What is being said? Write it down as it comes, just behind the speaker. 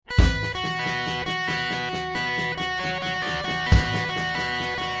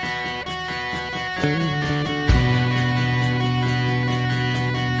Good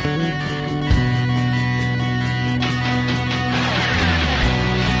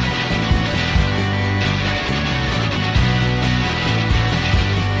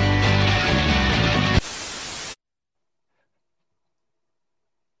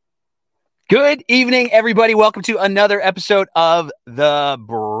evening, everybody. Welcome to another episode of The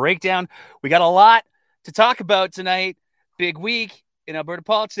Breakdown. We got a lot to talk about tonight. Big week in Alberta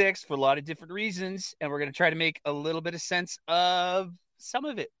politics for a lot of different reasons, and we're going to try to make a little bit of sense of some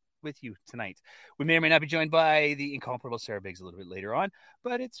of it with you tonight. We may or may not be joined by the incomparable Sarah Biggs a little bit later on,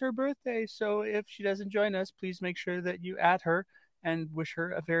 but it's her birthday, so if she doesn't join us, please make sure that you add her and wish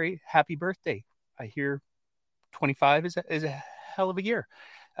her a very happy birthday. I hear 25 is a hell of a year.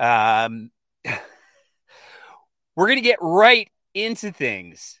 We're going to get right into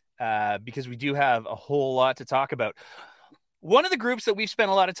things because we do have a whole lot to talk about. One of the groups that we've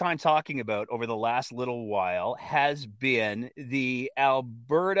spent a lot of time talking about over the last little while has been the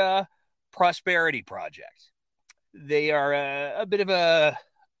Alberta Prosperity Project. They are a bit of a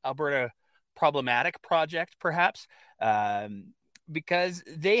Alberta problematic project, perhaps, because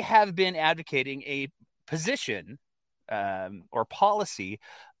they have been advocating a position or policy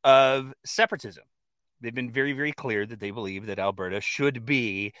of separatism. They've been very, very clear that they believe that Alberta should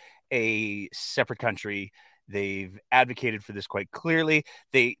be a separate country. They've advocated for this quite clearly.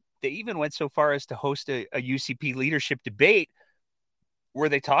 They even went so far as to host a UCP leadership debate where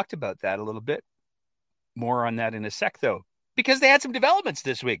they talked about that a little bit. More on that in a sec, though, because they had some developments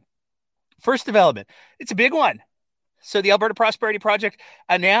this week. First development, it's a big one. So the Alberta Prosperity Project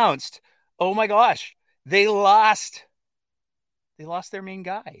announced, oh my gosh, they lost their main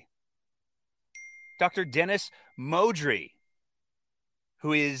guy, Dr. Dennis Modry,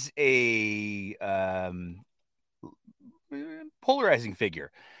 who is a polarizing figure.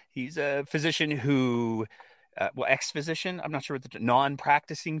 He's a physician who, ex-physician, I'm not sure what the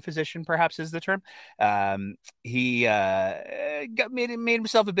non-practicing physician perhaps is the term. He made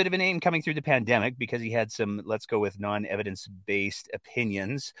himself a bit of a name coming through the pandemic because he had some, let's go with non-evidence-based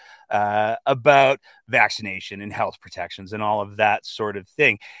opinions about vaccination and health protections and all of that sort of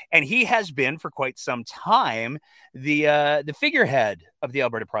thing. And he has been for quite some time the figurehead of the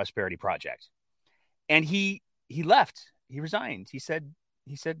Alberta Prosperity Project. And he left. He resigned. He said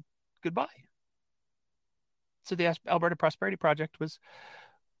goodbye. So the Alberta Prosperity Project was,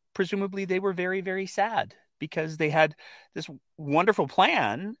 presumably they were very, very sad because they had this wonderful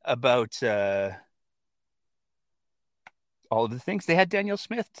plan about all of the things. They had Danielle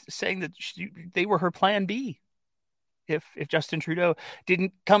Smith saying that they were her plan B if Justin Trudeau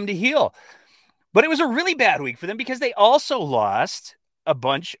didn't come to heel. But it was a really bad week for them because they also lost a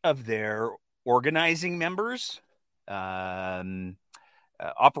bunch of their organizing members,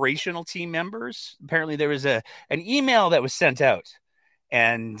 operational team members. Apparently there was an email that was sent out,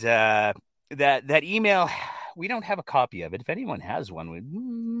 and that email, we don't have a copy of it. If anyone has one,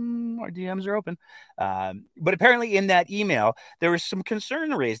 our DMs are open. But apparently in that email, there was some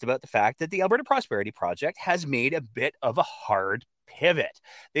concern raised about the fact that the Alberta Prosperity Project has made a bit of a hard pivot.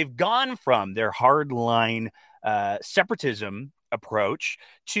 They've gone from their hardline separatism approach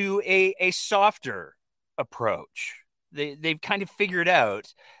to a softer approach. They've kind of figured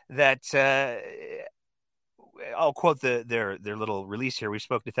out that, I'll quote their little release here. We've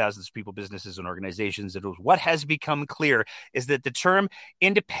spoken to thousands of people, businesses, and organizations. And what has become clear is that the term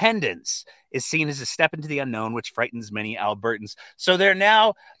independence is seen as a step into the unknown, which frightens many Albertans. So they're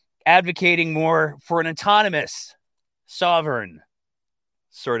now advocating more for an autonomous, sovereign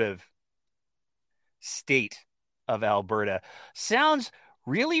sort of state of Alberta. Sounds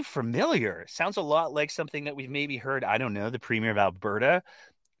really familiar. Sounds a lot like something that we've maybe heard, I don't know, the Premier of Alberta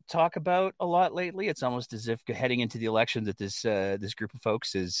talk about a lot lately. It's almost as if heading into the election that this group of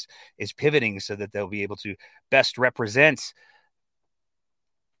folks is pivoting so that they'll be able to best represent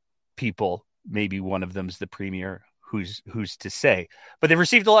people. Maybe one of them's the Premier, who's to say. But they've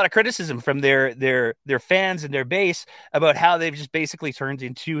received a lot of criticism from their fans and their base about how they've just basically turned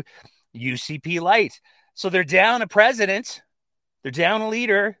into UCP light. So they're down a president, they're down a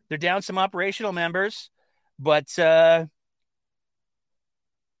leader, they're down some operational members, but Dr.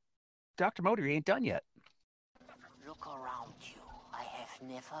 Modry ain't done yet. Look around you. I have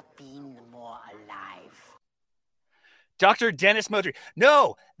never been more alive. Dr. Dennis Modry.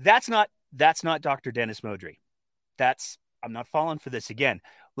 No, that's not Dr. Dennis Modry. I'm not falling for this again.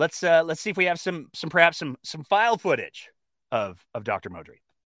 Let's see if we have some file footage of Dr. Modry.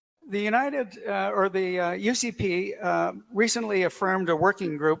 The UCP recently affirmed a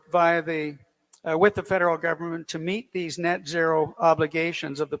working group with the federal government to meet these net zero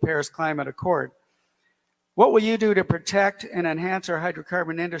obligations of the Paris Climate Accord. What will you do to protect and enhance our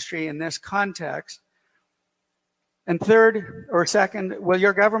hydrocarbon industry in this context? And third or second, will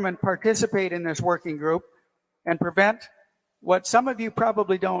your government participate in this working group and prevent what some of you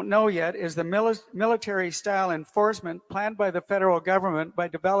probably don't know yet is the military-style enforcement planned by the federal government by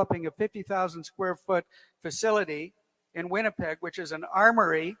developing a 50,000 square foot facility in Winnipeg, which is an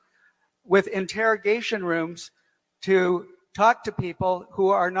armory with interrogation rooms to talk to people who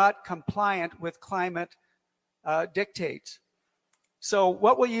are not compliant with climate dictates. So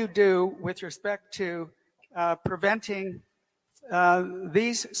what will you do with respect to preventing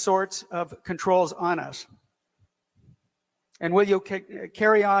these sorts of controls on us? And will you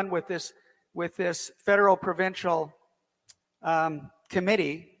carry on with this federal provincial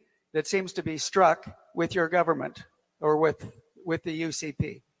committee that seems to be struck with your government or with the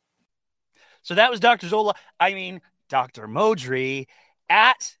UCP? So that was Dr. Dr. Modry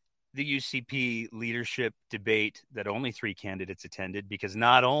at the UCP leadership debate that only 3 candidates attended, because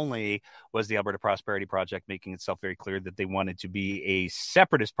not only was the Alberta Prosperity Project making itself very clear that they wanted to be a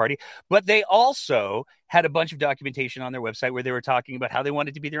separatist party, but they also had a bunch of documentation on their website where they were talking about how they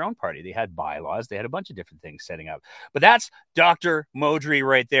wanted to be their own party. They had bylaws, they had a bunch of different things setting up. But that's Dr. Modry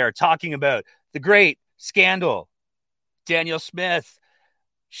right there talking about the great scandal. Danielle Smith,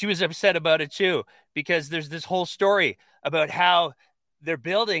 she was upset about it too, because there's this whole story about how they're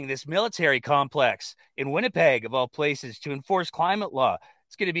building this military complex in Winnipeg, of all places, to enforce climate law.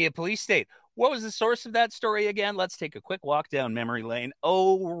 It's going to be a police state. What was the source of that story again? Let's take a quick walk down memory lane.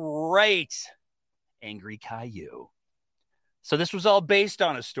 Oh, right. Angry Caillou. So this was all based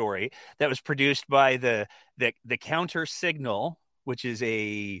on a story that was produced by the Counter Signal, which is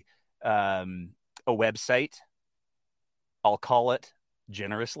a website, I'll call it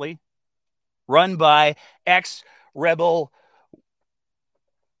generously, run by ex-rebel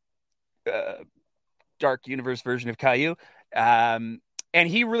Dark Universe version of Caillou. And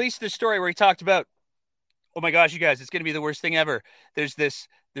he released this story where he talked about, oh my gosh, you guys, it's going to be the worst thing ever. There's this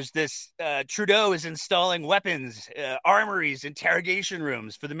Trudeau is installing weapons, armories, interrogation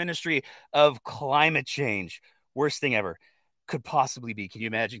rooms for the Ministry of Climate Change. Worst thing ever. Could possibly be. Can you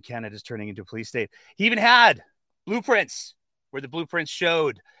imagine Canada's turning into a police state? He even had blueprints where the blueprints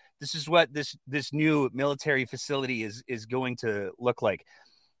showed this is what this new military facility is going to look like.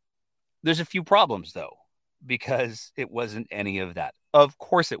 There's a few problems, though, because it wasn't any of that. Of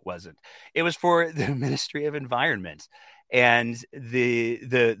course it wasn't. It was for the Ministry of Environment. And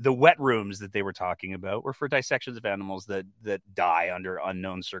the wet rooms that they were talking about were for dissections of animals that die under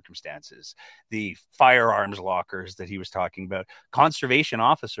unknown circumstances. The firearms lockers that he was talking about, conservation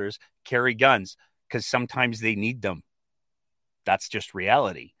officers carry guns because sometimes they need them. That's just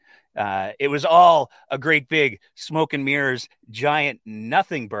reality. It was all a great big smoke and mirrors, giant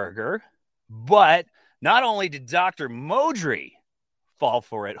nothing burger. But not only did Dr. Modry fall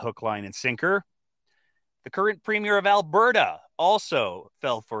for it hook, line, and sinker, the current premier of Alberta also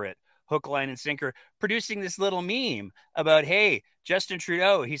fell for it hook, line, and sinker, producing this little meme about, hey, Justin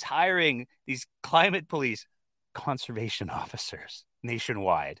Trudeau, he's hiring these climate police conservation officers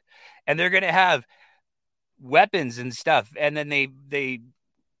nationwide. And they're going to have weapons and stuff. And then they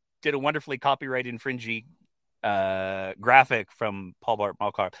did a wonderfully copyright infringing graphic from Paul Blart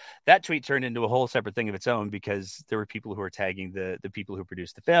Mall Car. That tweet turned into a whole separate thing of its own, because there were people who were tagging the people who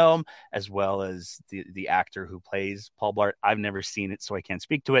produced the film, as well as the actor who plays Paul Blart. I've never seen it, so I can't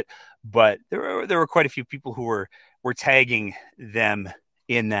speak to it, but there were quite a few people who were tagging them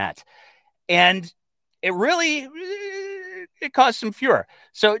in that. And it really it caused some furor.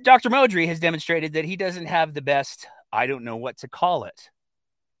 So Dr. Modry has demonstrated that he doesn't have the best, I don't know what to call it.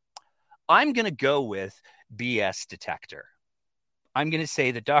 I'm going to go with BS detector. I'm going to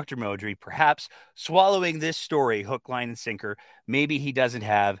say that Dr. Modry, perhaps swallowing this story hook, line, and sinker, maybe he doesn't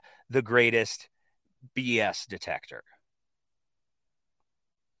have the greatest BS detector.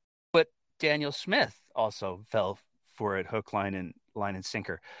 But Danielle Smith also fell for it hook, line, and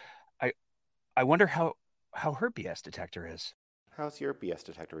sinker. I wonder how her BS detector is. How's your BS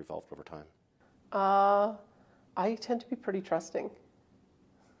detector evolved over time? I tend to be pretty trusting.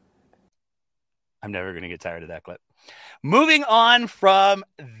 I'm never going to get tired of that clip. Moving on from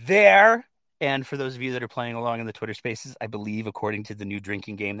there, and for those of you that are playing along in the Twitter spaces, I believe, according to the new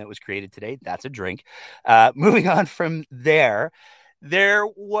drinking game that was created today, that's a drink. Moving on from there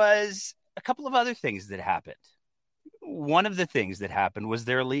was a couple of other things that happened. One of the things that happened was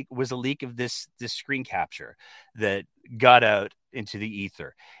a leak of this screen capture that got out into the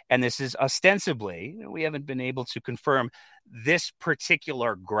ether. And this is ostensibly, we haven't been able to confirm this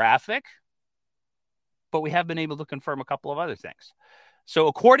particular graphic, but we have been able to confirm a couple of other things. So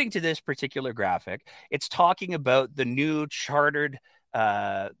according to this particular graphic, it's talking about the new chartered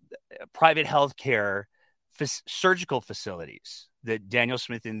private healthcare surgical facilities that Daniel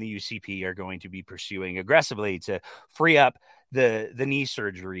Smith and the UCP are going to be pursuing aggressively to free up the knee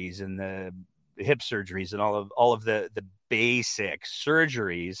surgeries and the hip surgeries and all of the basic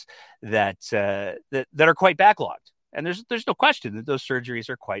surgeries that are quite backlogged. And there's no question that those surgeries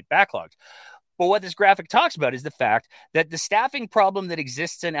are quite backlogged. But what this graphic talks about is the fact that the staffing problem that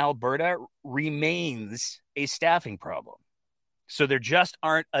exists in Alberta remains a staffing problem. So there just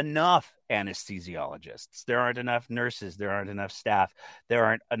aren't enough anesthesiologists. There aren't enough nurses. There aren't enough staff. There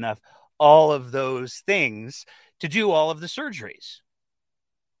aren't enough all of those things to do all of the surgeries.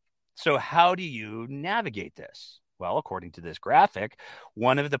 So how do you navigate this? Well, according to this graphic,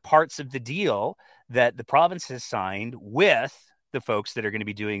 one of the parts of the deal that the province has signed with the folks that are going to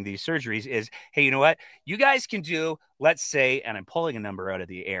be doing these surgeries is, hey, you know what? You guys can do, let's say, and I'm pulling a number out of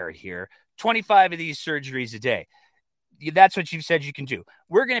the air here, 25 of these surgeries a day. That's what you've said you can do.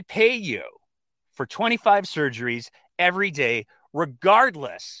 We're going to pay you for 25 surgeries every day,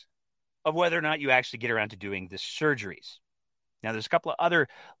 regardless of whether or not you actually get around to doing the surgeries. Now, there's a couple of other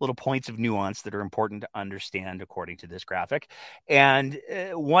little points of nuance that are important to understand according to this graphic. And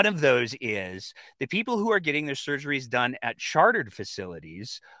one of those is the people who are getting their surgeries done at chartered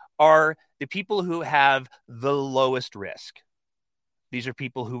facilities are the people who have the lowest risk. These are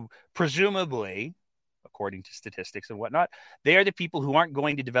people who presumably, according to statistics and whatnot, they are the people who aren't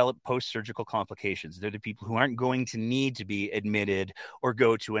going to develop post-surgical complications. They're the people who aren't going to need to be admitted or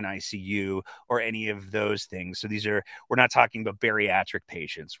go to an ICU or any of those things. So we're not talking about bariatric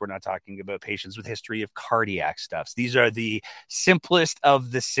patients. We're not talking about patients with history of cardiac stuff. These are the simplest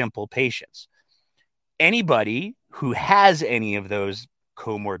of the simple patients. Anybody who has any of those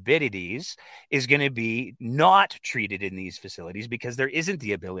comorbidities is going to be not treated in these facilities because there isn't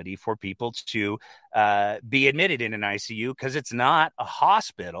the ability for people to be admitted in an ICU because it's not a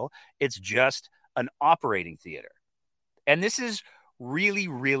hospital. It's just an operating theater. And this is really,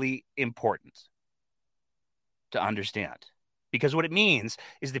 really important to understand because what it means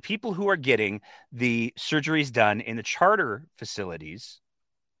is the people who are getting the surgeries done in the charter facilities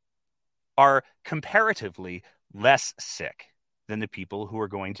are comparatively less sick than the people who are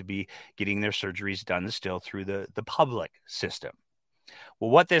going to be getting their surgeries done still through the public system. Well,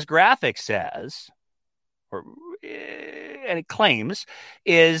 what this graphic says, and it claims,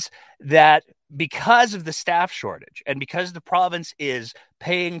 is that because of the staff shortage and because the province is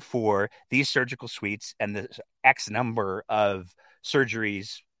paying for these surgical suites and the X number of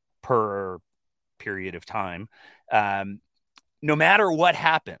surgeries per period of time, no matter what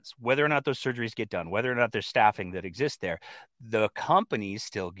happens, whether or not those surgeries get done, whether or not there's staffing that exists there, the companies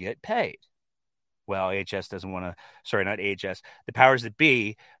still get paid. Well, AHS doesn't want to, sorry, not AHS, the powers that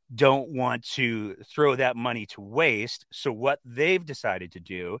be don't want to throw that money to waste. So what they've decided to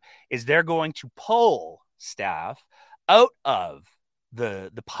do is they're going to pull staff out of the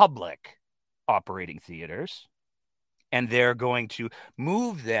public operating theaters, and they're going to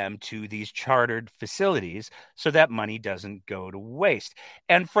move them to these chartered facilities so that money doesn't go to waste.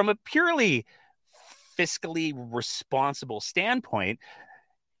 And from a purely fiscally responsible standpoint,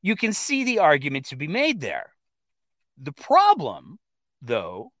 you can see the argument to be made there. The problem,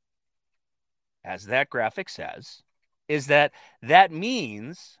 though, as that graphic says, is that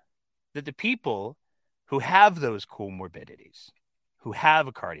means that the people who have those comorbidities, who have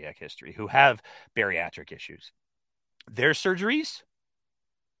a cardiac history, who have bariatric issues, their surgeries,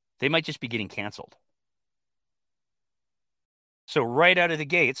 they might just be getting canceled. So right out of the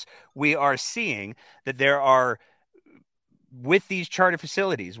gates, we are seeing that there are, with these charter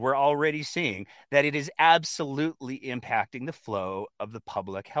facilities, we're already seeing that it is absolutely impacting the flow of the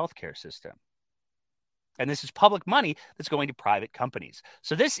public healthcare system. And this is public money that's going to private companies.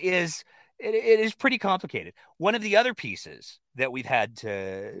 So this is, it is pretty complicated. One of the other pieces that we've had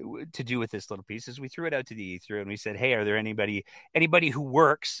to do with this little piece is we threw it out to the ether and we said, hey, are there anybody who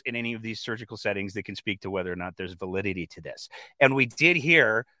works in any of these surgical settings that can speak to whether or not there's validity to this? And we did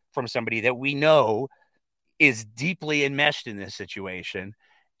hear from somebody that we know is deeply enmeshed in this situation,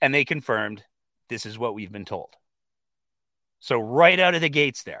 and they confirmed this is what we've been told. So right out of the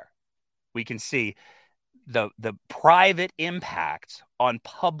gates there, we can see the private impact on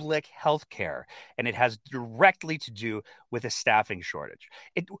public healthcare, and it has directly to do with a staffing shortage.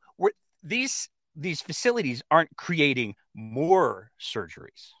 These facilities aren't creating more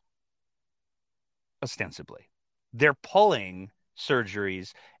surgeries, ostensibly. They're pulling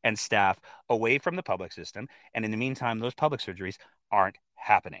surgeries and staff away from the public system, and in the meantime, those public surgeries aren't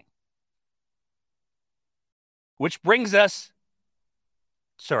happening. Which brings us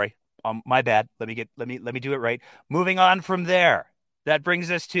Sorry, my bad. Let me do it right. Moving on from there, that brings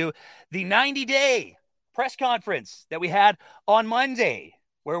us to the 90-day press conference that we had on Monday,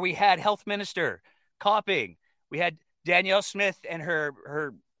 where we had Health Minister Copping, we had Danielle Smith and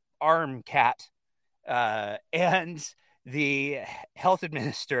her arm cat, and the health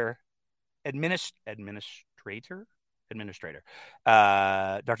administrator,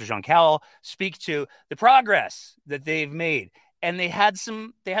 Dr. Jean Cowell, speak to the progress that they've made. And they had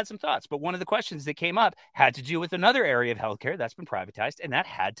some thoughts. But one of the questions that came up had to do with another area of healthcare that's been privatized, and that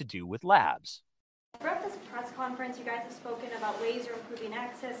had to do with labs. Throughout this press conference, you guys have spoken about ways you're improving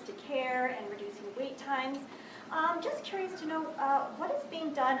access to care and reducing wait times. Just curious to know what is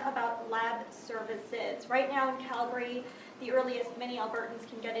being done about lab services. Right now in Calgary, the earliest many Albertans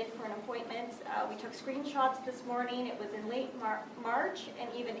can get in for an appointment. We took screenshots this morning. It was in late March and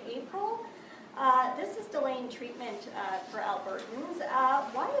even April. This is delaying treatment for Albertans.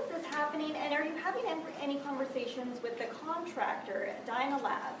 Why is this happening? And are you having any conversations with the contractor, Dyna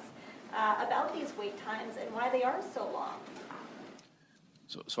Labs, about these wait times and why they are so long?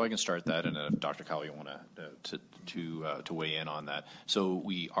 So I can start that, and if Dr. Cowell, you want to weigh in on that. So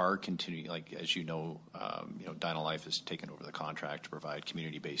we are continuing, like as you know, Dyna Life has taken over the contract to provide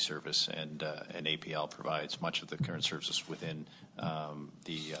community-based service, and APL provides much of the current services within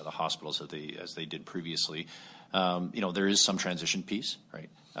the hospitals as they did previously. There is some transition piece, right?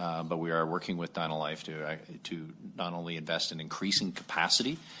 But we are working with Dyna Life to not only invest in increasing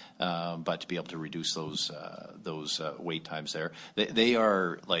capacity, but to be able to reduce those wait times there. They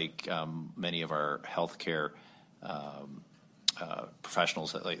are like many of our healthcare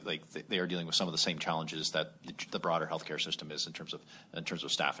professionals. They are dealing with some of the same challenges that the broader healthcare system is in terms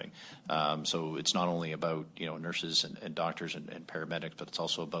of staffing. So it's not only about nurses and doctors and paramedics, but it's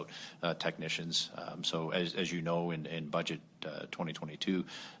also about technicians. So as you know, in budget 2022,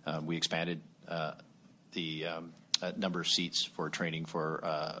 we expanded the number of seats for training for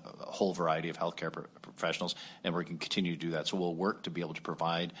a whole variety of healthcare professionals, and we're going to continue to do that. So we'll work to be able to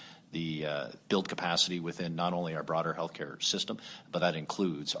provide the build capacity within not only our broader healthcare system, but that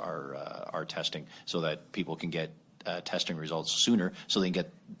includes our testing, so that people can get testing results sooner, so they can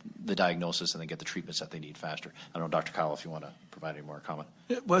get the diagnosis and then get the treatments that they need faster. I don't know, Dr. Cowell, if you want to provide any more comment.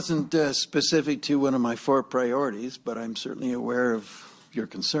 It wasn't specific to one of my 4 priorities, but I'm certainly aware of your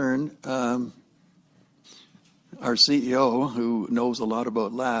concern. Our CEO, who knows a lot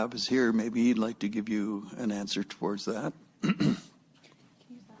about lab, is here. Maybe he'd like to give you an answer towards that.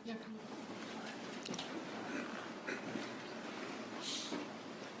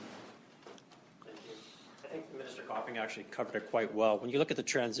 Actually covered it quite well. When you look at the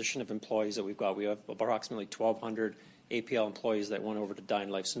transition of employees that we've got, we have approximately 1,200 APL employees that went over to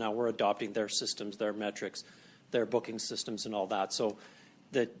Dyna Life. So now we're adopting their systems, their metrics, their booking systems and all that. So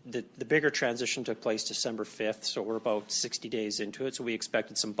the bigger transition took place December 5th, so we're about 60 days into it. So we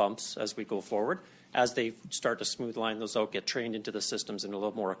expected some bumps as we go forward. As they start to smooth line those out, get trained into the systems and a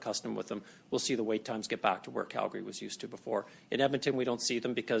little more accustomed with them, we'll see the wait times get back to where Calgary was used to before. In Edmonton, we don't see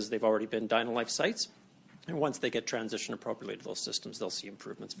them because they've already been Dyna Life sites. And once they get transitioned appropriately to those systems, they'll see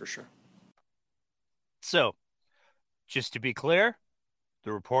improvements for sure. So, just to be clear,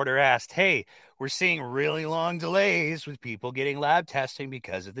 the reporter asked, hey, we're seeing really long delays with people getting lab testing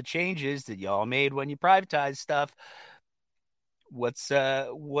because of the changes that y'all made when you privatized stuff. What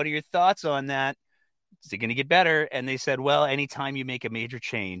are your thoughts on that? Is it going to get better? And they said, well, anytime you make a major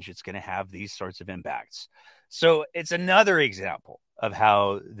change, it's going to have these sorts of impacts. So it's another example of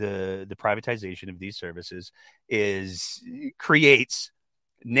how the privatization of these services creates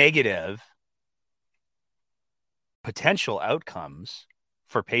negative potential outcomes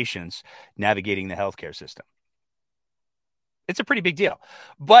for patients navigating the healthcare system. It's a pretty big deal.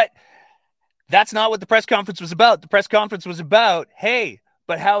 But that's not what the press conference was about. The press conference was about, hey,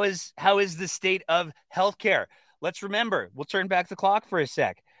 but how is the state of healthcare? Let's remember, we'll turn back the clock for a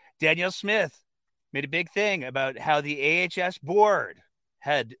sec. Danielle Smith made a big thing about how the AHS board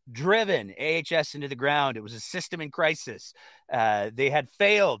had driven AHS into the ground. It was a system in crisis. They had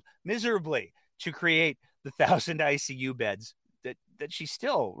failed miserably to create the 1,000 ICU beds that she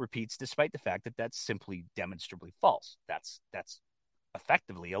still repeats, despite the fact that that's simply demonstrably false. That's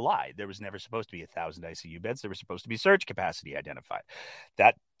effectively a lie. There was never supposed to be 1,000 ICU beds. There was supposed to be surge capacity identified.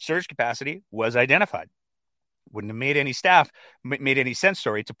 That surge capacity was identified. Wouldn't have made any sense,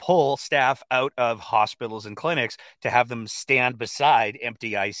 to pull staff out of hospitals and clinics to have them stand beside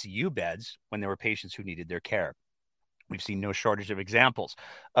empty ICU beds when there were patients who needed their care. We've seen no shortage of examples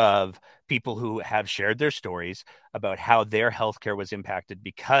of people who have shared their stories about how their healthcare was impacted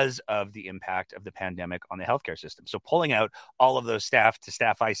because of the impact of the pandemic on the healthcare system. So pulling out all of those staff to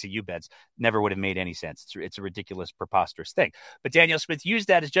staff ICU beds never would have made any sense. It's a ridiculous, preposterous thing. But Danielle Smith used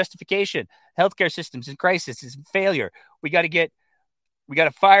that as justification. Healthcare systems in crisis, is in failure. We got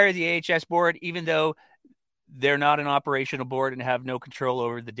to fire the AHS board, even though they're not an operational board and have no control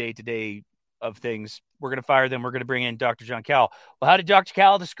over the day-to-day of things. We're going to fire them. We're going to bring in Dr. John Cowell. Well, how did Dr.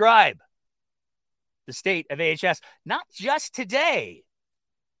 Cowell describe the state of AHS? Not just today,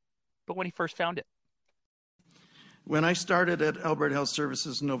 but when he first found it. When I started at Alberta Health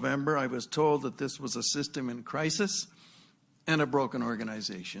Services in November, I was told that this was a system in crisis and a broken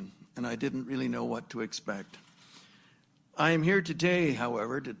organization, and I didn't really know what to expect. I am here today,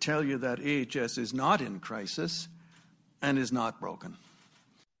 however, to tell you that AHS is not in crisis and is not broken.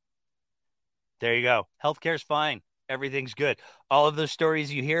 There you go. Healthcare's fine. Everything's good. All of those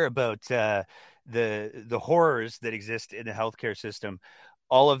stories you hear about the horrors that exist in the healthcare system,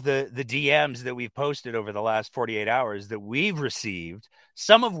 all of the DMs that we've posted over the last 48 hours that we've received,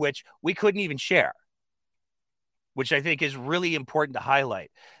 some of which we couldn't even share, which I think is really important to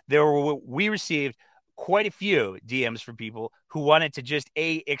highlight. We received quite a few DMs from people who wanted to just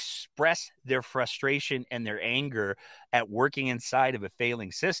express their frustration and their anger at working inside of a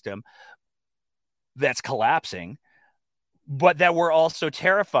failing system that's collapsing, but that we're also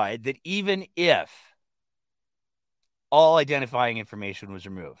terrified that even if all identifying information was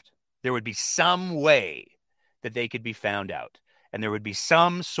removed, there would be some way that they could be found out, and there would be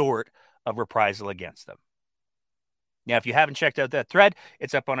some sort of reprisal against them. Now, if you haven't checked out that thread,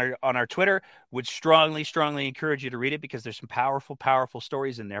 it's up on our Twitter. Would strongly encourage you to read it, because there's some powerful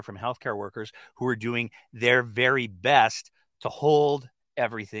stories in there from healthcare workers who are doing their very best to hold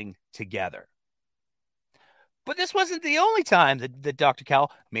everything together. But this wasn't the only time that Dr.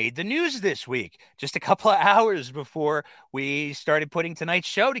 Cowell made the news this week. Just a couple of hours before we started putting tonight's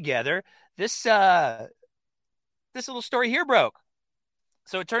show together, this little story here broke.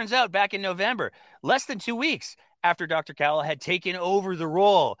 So it turns out back in November, less than 2 weeks after Dr. Cowell had taken over the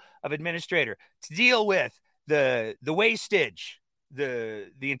role of administrator to deal with the wastage,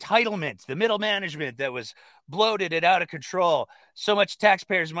 the entitlement, the middle management that was bloated and out of control, so much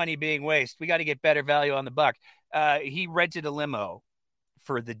taxpayers' money being wasted. We got to get better value on the buck. He rented a limo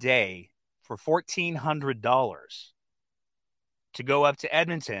for the day for $1,400 to go up to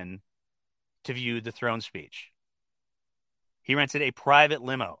Edmonton to view the throne speech. He rented a private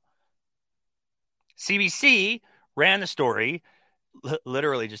limo. CBC ran the story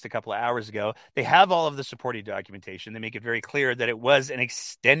literally just a couple of hours ago. They have all of the supporting documentation. They make it very clear that it was an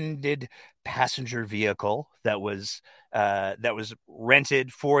extended passenger vehicle that was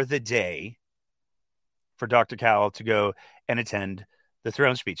rented for the day for Dr. Cowell to go and attend the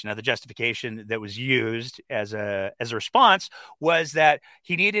throne speech. Now, the justification that was used as a response was that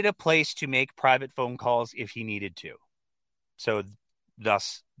he needed a place to make private phone calls if he needed to. So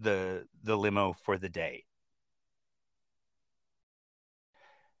thus the limo for the day,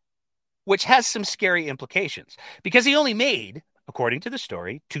 which has some scary implications, because he only made, according to the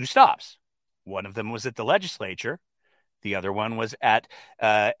story, 2 stops. One of them was at the legislature. The other one was at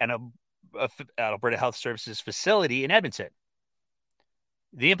an Alberta Health Services facility in Edmonton.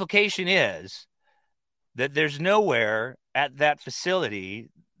 The implication is that there's nowhere at that facility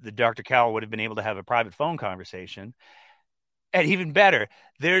that Dr. Cowell would have been able to have a private phone conversation. And even better,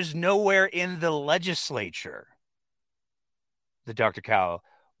 there's nowhere in the legislature that Dr. Cowell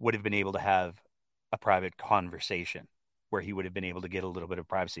would have been able to have a private conversation where he would have been able to get a little bit of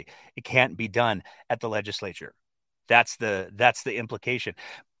privacy. It can't be done at the legislature. That's the implication.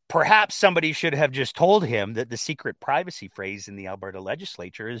 Perhaps somebody should have just told him that the secret privacy phrase in the Alberta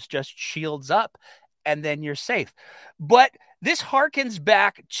legislature is just shields up and then you're safe. But this harkens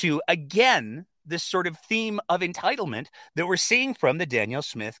back to, again, this sort of theme of entitlement that we're seeing from the Danielle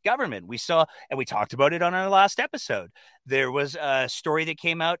Smith government. We saw, and we talked about it on our last episode, there was a story that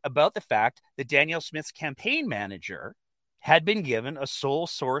came out about the fact that Danielle Smith's campaign manager had been given a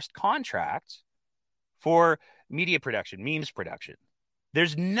sole-sourced contract for media production, memes production.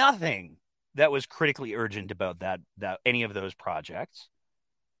 There's nothing that was critically urgent about that any of those projects.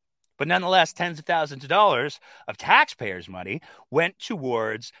 But nonetheless, tens of thousands of dollars of taxpayers' money went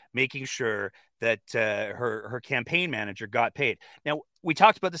towards making sure that her campaign manager got paid. Now, we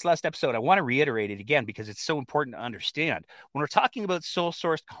talked about this last episode. I want to reiterate it again because it's so important to understand. When we're talking about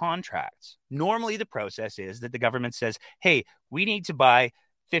sole-sourced contracts, normally the process is that the government says, hey, we need to buy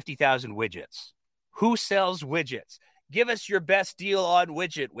 50,000 widgets. Who sells widgets? give us your best deal on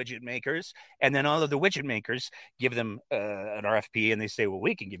widget makers. And then all of the widget makers give them an RFP and they say, well,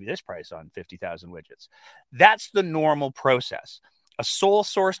 we can give you this price on 50,000 widgets. That's the normal process. A sole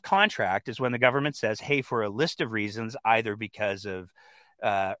source contract is when the government says, hey, for a list of reasons, either because of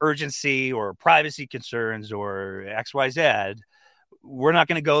urgency or privacy concerns or XYZ, we're not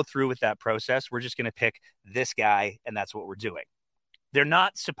going to go through with that process. We're just going to pick this guy, and that's what we're doing. They're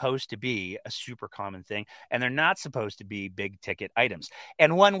not supposed to be a super common thing, and they're not supposed to be big ticket items.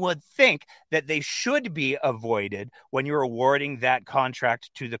 And one would think that they should be avoided when you're awarding that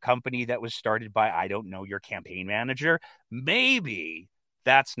contract to the company that was started by, I don't know, your campaign manager. Maybe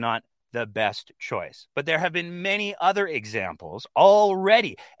that's not the best choice. But there have been many other examples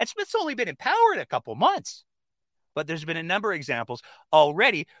already. And Smith's only been in power a couple months. But there's been a number of examples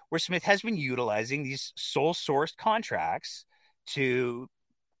already where Smith has been utilizing these sole sourced contracts to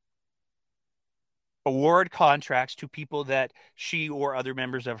award contracts to people that she or other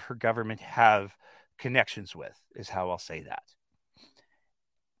members of her government have connections with, is how I'll say that.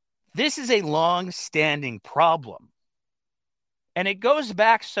 This is a long-standing problem. And it goes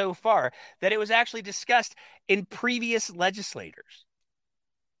back so far that it was actually discussed in previous legislators.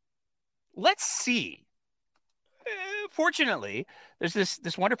 Let's see. Fortunately, there's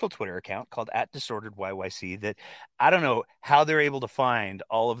this wonderful Twitter account called @DisorderedYYC that I don't know how they're able to find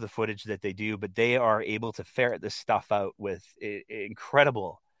all of the footage that they do, but they are able to ferret this stuff out with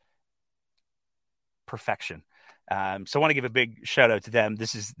incredible perfection. So I want to give a big shout out to them.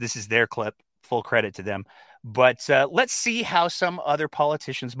 This is their clip. Full credit to them. But let's see how some other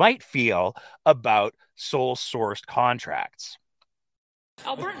politicians might feel about sole sourced contracts.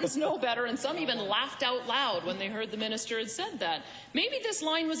 Albertans know better, and some even laughed out loud when they heard the minister had said that. Maybe this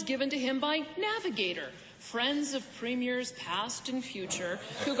line was given to him by Navigator, friends of premiers past and future,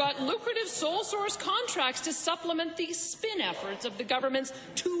 who got lucrative sole source contracts to supplement the spin efforts of the government's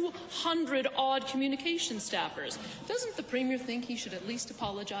 200-odd communication staffers. Doesn't the premier think he should at least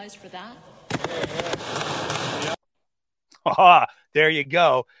apologize for that? There you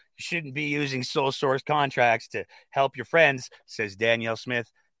go. You shouldn't be using sole source contracts to help your friends, says Danielle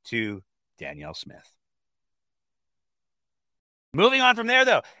Smith to Danielle Smith. Moving on from there,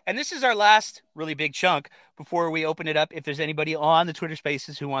 though, and this is our last really big chunk before we open it up. If there's anybody on the Twitter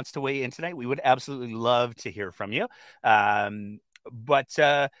Spaces who wants to weigh in tonight, we would absolutely love to hear from you. But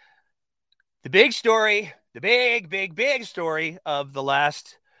the big story, the big story of the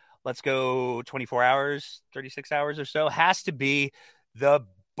last, let's go 24 hours, 36 hours or so, has to be the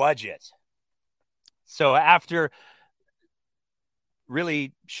budget. So after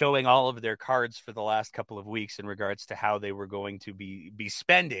really showing all of their cards for the last couple of weeks in regards to how they were going to be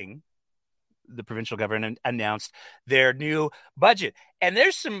spending, the provincial government announced their new budget. And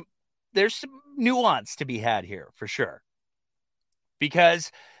there's some nuance to be had here for sure.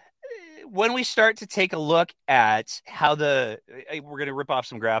 Because when we start to take a look at how we're going to rip off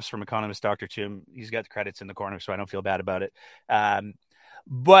some graphs from economist Dr. Tim. He's got the credits in the corner, so I don't feel bad about it.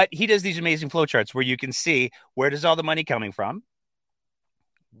 But he does these amazing flowcharts where you can see, where does all the money coming from?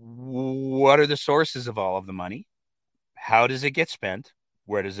 What are the sources of all of the money? How does it get spent?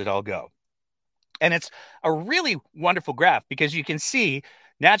 Where does it all go? And it's a really wonderful graph because you can see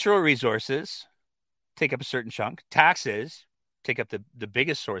natural resources take up a certain chunk, taxes take up the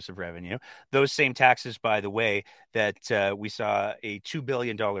biggest source of revenue. Those same taxes, by the way, that we saw a $2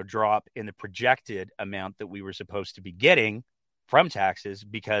 billion drop in the projected amount that we were supposed to be getting from taxes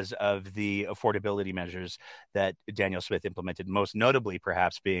because of the affordability measures that Danielle Smith implemented, most notably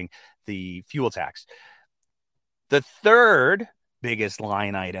perhaps being the fuel tax. The third biggest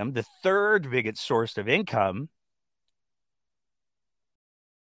line item, the third biggest source of income,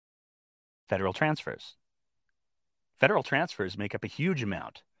 federal transfers. Federal transfers make up a huge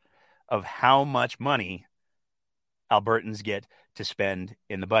amount of how much money Albertans get to spend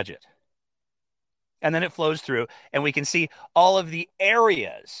in the budget. And then it flows through, and we can see all of the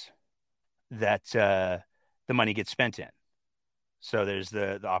areas that the money gets spent in. So there's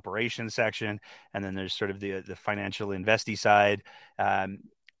the operations section, and then there's sort of the financial investee side, and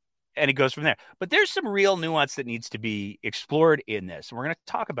it goes from there. But there's some real nuance that needs to be explored in this, and we're going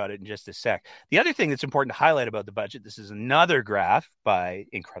to talk about it in just a sec. The other thing that's important to highlight about the budget, this is another graph by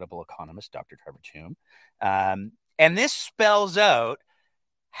incredible economist Dr. Trevor Tombe, and this spells out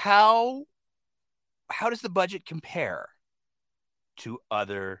how does the budget compare to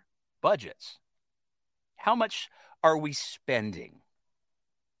other budgets? How much are we spending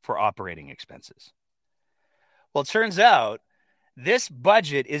for operating expenses? Well, it turns out this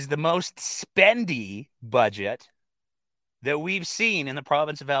budget is the most spendy budget that we've seen in the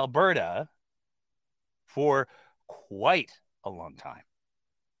province of Alberta for quite a long time.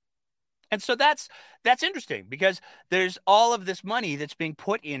 And so that's interesting because there's all of this money that's being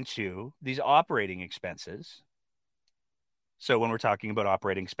put into these operating expenses. So when we're talking about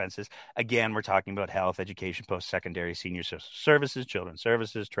operating expenses, again, we're talking about health, education, post-secondary, senior services, children's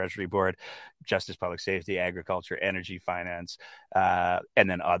services, Treasury Board, justice, public safety, agriculture, energy, finance, and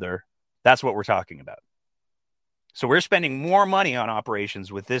then other. That's what we're talking about. So we're spending more money on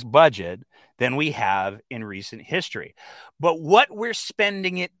operations with this budget than we have in recent history. But what we're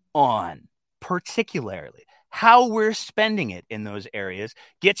spending it on, particularly how we're spending it in those areas,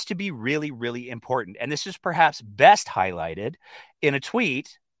 gets to be really, really important. And this is perhaps best highlighted in a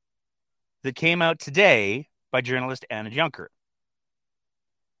tweet that came out today by journalist Anna Junker.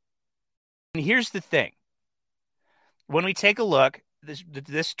 And here's the thing. When we take a look,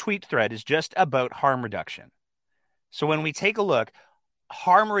 this tweet thread is just about harm reduction. So when we take a look,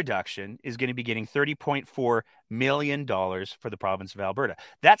 harm reduction is going to be getting $30.4 million for the province of Alberta.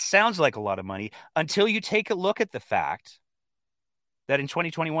 That sounds like a lot of money until you take a look at the fact that in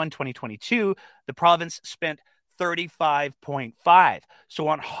 2021, 2022, the province spent 35.5. So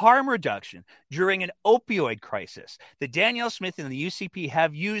on harm reduction during an opioid crisis that Danielle Smith and the UCP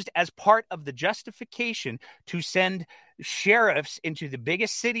have used as part of the justification to send sheriffs into the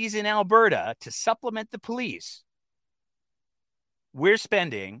biggest cities in Alberta to supplement the police, we're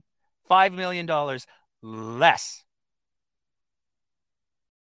spending $5 million less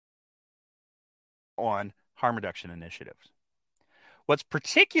on harm reduction initiatives. What's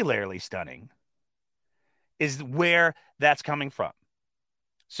particularly stunning is where that's coming from.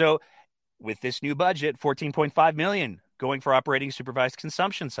 So with this new budget, $14.5 million going for operating supervised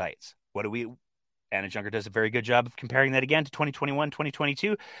consumption sites. Anna Junker does a very good job of comparing that again to 2021,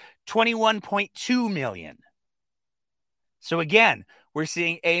 2022, $21.2 million. So again, we're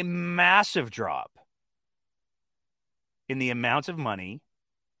seeing a massive drop in the amount of money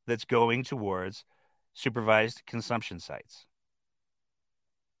that's going towards supervised consumption sites.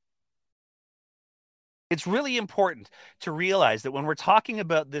 It's really important to realize that when we're talking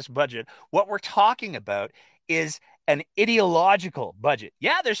about this budget, what we're talking about is an ideological budget.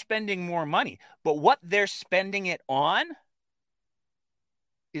 Yeah, they're spending more money, but what they're spending it on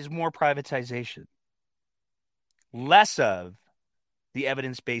is more privatization, less of the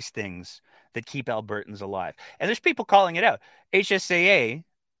evidence-based things that keep Albertans alive. And there's people calling it out. HSAA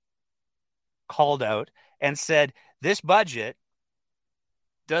called out and said, this budget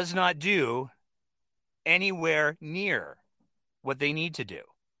does not do anywhere near what they need to do.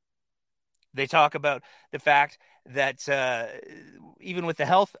 They talk about the fact that even with the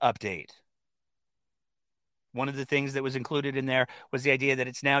health update, one of the things that was included in there was the idea that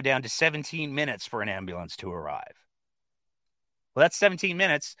it's now down to 17 minutes for an ambulance to arrive. Well, that's 17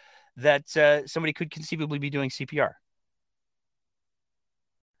 minutes that somebody could conceivably be doing CPR.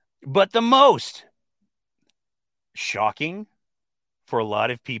 But the most shocking for a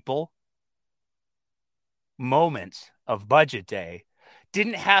lot of people moment of budget day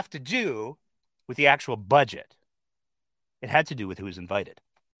didn't have to do with the actual budget. It had to do with who was invited.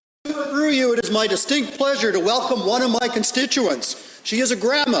 Through you, it is my distinct pleasure to welcome one of my constituents. She is a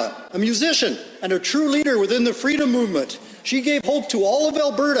grandma, a musician, and a true leader within the freedom movement. She gave hope to all of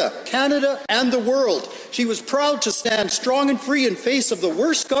Alberta, Canada, and the world. She was proud to stand strong and free in face of the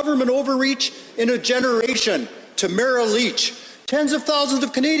worst government overreach in a generation. Tamara Lich. Tens of thousands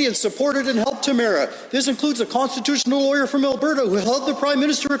of Canadians supported and helped Tamara. This includes a constitutional lawyer from Alberta who held the Prime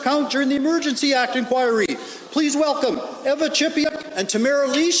Minister account during the Emergency Act inquiry. Please welcome Eva Chipiuk and Tamara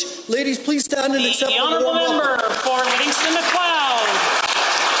Lich. Ladies, please stand and accept the honourable member for Livingston McLeod.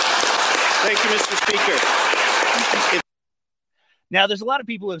 Thank you, Mr. Speaker. Now, there's a lot of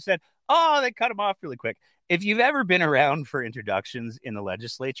people who have said, oh, they cut him off really quick. If you've ever been around for introductions in the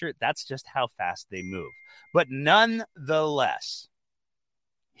legislature, that's just how fast they move. But nonetheless,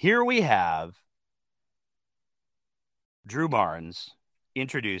 here we have Drew Barnes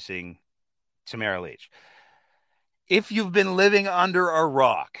introducing Tamara Lich. If you've been living under a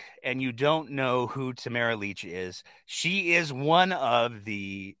rock and you don't know who Tamara Lich is, she is one of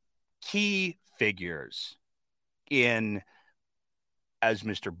the key figures in, as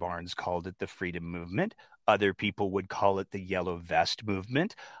Mr. Barnes called it, the freedom movement. Other people would call it the Yellow Vest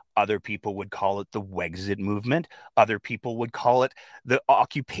movement. Other people would call it the Wexit movement. Other people would call it the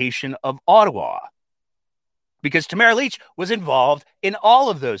occupation of Ottawa. Because Tamara Lich was involved in all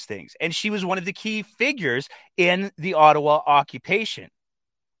of those things. And she was one of the key figures in the Ottawa occupation.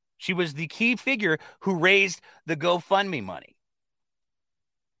 She was the key figure who raised the GoFundMe money.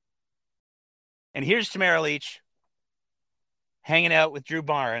 And here's Tamara Lich hanging out with Drew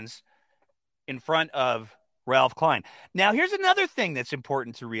Barnes in front of Ralph Klein. Now, here's another thing that's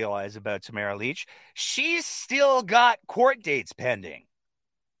important to realize about Tamara Lich. She's still got court dates pending.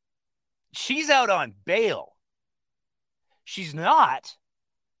 She's out on bail. She's not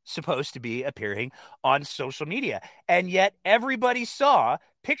supposed to be appearing on social media. And yet everybody saw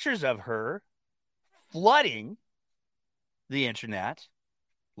pictures of her flooding the internet,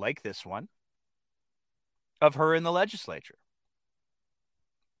 like this one, of her in the legislature.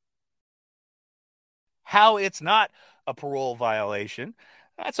 How it's not a parole violation,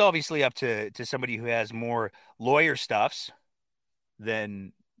 that's obviously up to somebody who has more lawyer stuffs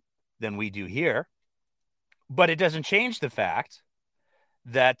than we do here. But it doesn't change the fact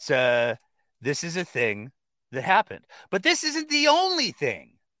that this is a thing that happened. But this isn't the only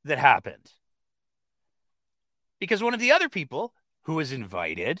thing that happened. Because one of the other people who was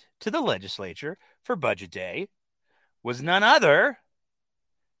invited to the legislature for Budget Day was none other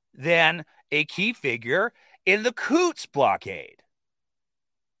than a key figure in the Coutts blockade.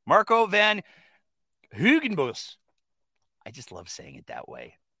 Marco van Hugenbos. I just love saying it that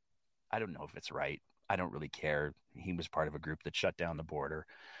way. I don't know if it's right. I don't really care. He was part of a group that shut down the border.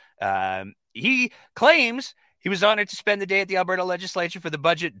 He claims he was honored to spend the day at the Alberta legislature for the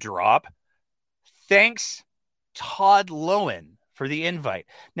budget drop. Thanks, Todd Loewen, for the invite.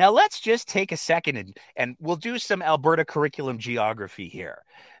 Now, let's just take a second and we'll do some Alberta curriculum geography here.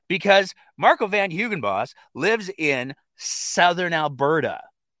 Because Marco van Hugenbos lives in southern Alberta.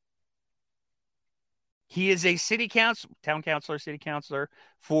 He is a town councilor, city councilor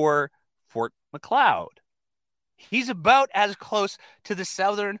for Fort McLeod. He's about as close to the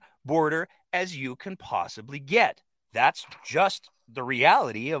southern border as you can possibly get. That's just the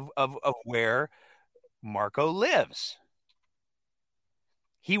reality of where Marco lives.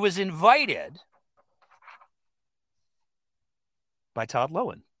 He was invited by Todd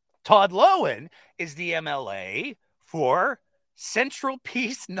Loewen. Todd Loewen is the MLA for Central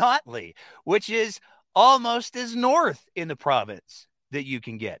Peace Notley, which is almost as north in the province that you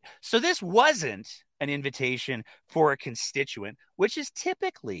can get. So this wasn't an invitation for a constituent, which is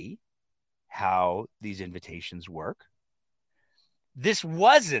typically how these invitations work. This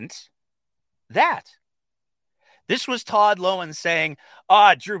wasn't that. This was Todd Loewen saying,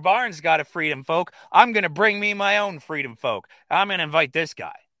 Drew Barnes got a freedom folk. I'm going to bring me my own freedom folk. I'm going to invite this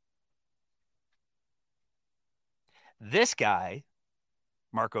guy. This guy,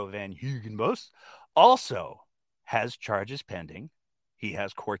 Marco van Hugenbos, also has charges pending. He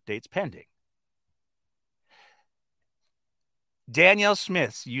has court dates pending. Danielle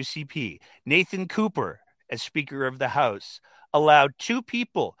Smith's UCP, Nathan Cooper, as Speaker of the House, allowed two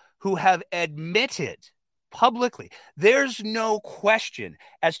people who have admitted publicly, there's no question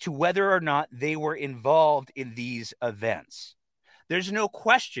as to whether or not they were involved in these events. There's no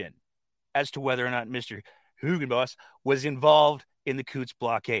question as to whether or not Mr. Hugenbos was involved in the Coutts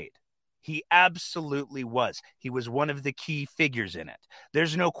blockade. He absolutely was. He was one of the key figures in it.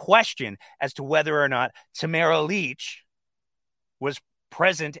 There's no question as to whether or not Tamara Lich was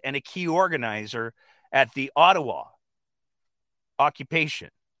present and a key organizer at the Ottawa occupation,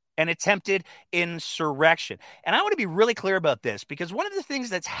 an attempted insurrection. And I want to be really clear about this because one of the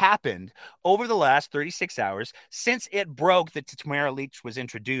things that's happened over the last 36 hours since it broke that Tamara Lich was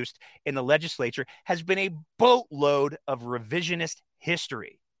introduced in the legislature has been a boatload of revisionist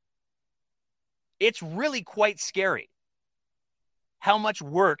history. It's really quite scary how much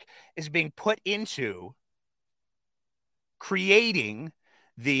work is being put into creating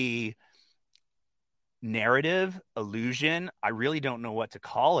the narrative illusion, I really don't know what to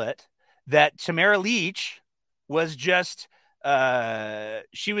call it, that Tamara Lich was just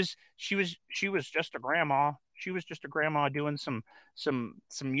she was just a grandma. She was just a grandma doing some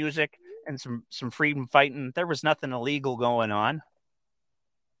music and some freedom fighting. There was nothing illegal going on.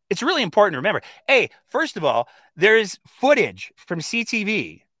 It's really important to remember. Hey, first of all, there's footage from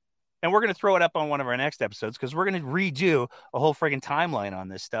CTV, and we're going to throw it up on one of our next episodes because we're going to redo a whole friggin' timeline on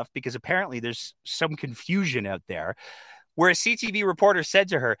this stuff because apparently there's some confusion out there where a CTV reporter said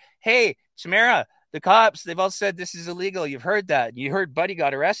to her, hey, Tamara, the cops, they've all said this is illegal. You've heard that. You heard Buddy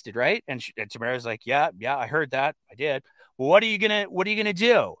got arrested, right? And Tamara's like, yeah, I heard that. I did. Well, what are you going to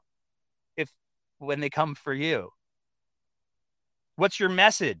do when they come for you? What's your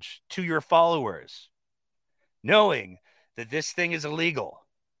message to your followers? Knowing that this thing is illegal.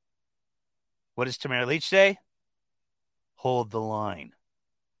 What does Tamara Lich say? Hold the line.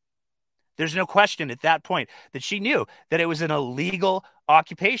 There's no question at that point that she knew that it was an illegal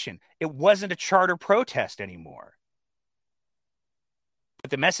occupation. It wasn't a charter protest anymore. But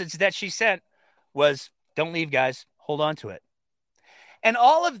the message that she sent was, don't leave, guys. Hold on to it. And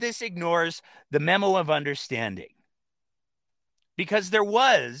all of this ignores the memo of understanding, because there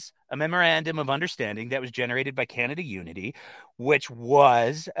was a memorandum of understanding that was generated by Canada Unity, which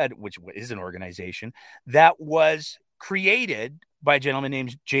is an organization that was created by a gentleman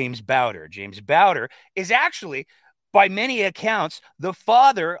named James Bowder. James Bowder is actually, by many accounts, the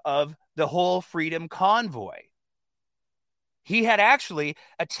father of the whole Freedom Convoy. He had actually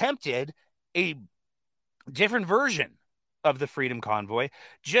attempted a different version of the Freedom Convoy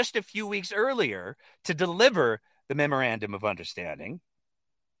just a few weeks earlier to deliver the memorandum of understanding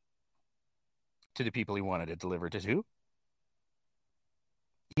to the people he wanted to deliver it to.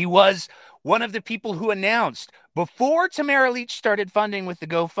 He was one of the people who announced before Tamara Lich started funding with the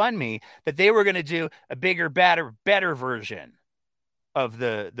GoFundMe that they were going to do a bigger, better version of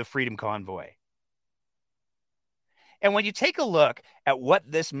the Freedom Convoy. And when you take a look at what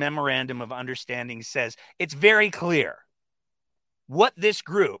this memorandum of understanding says, it's very clear what this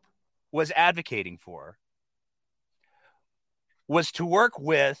group was advocating for was to work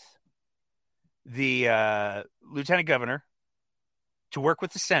with the lieutenant governor, to work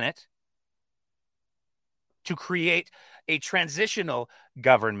with the Senate, to create a transitional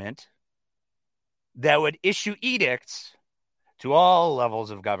government that would issue edicts to all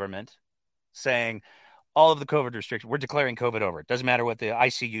levels of government saying all of the COVID restrictions, we're declaring COVID over. It doesn't matter what the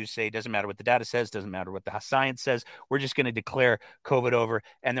ICUs say, doesn't matter what the data says, doesn't matter what the science says. We're just going to declare COVID over,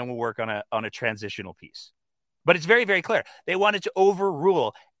 and then we'll work on a transitional piece. But it's very, very clear. They wanted to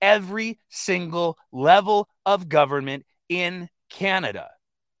overrule every single level of government in Canada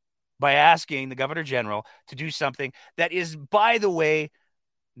by asking the Governor General to do something that is, by the way,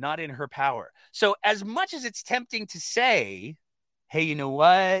 not in her power. So as much as it's tempting to say, hey, you know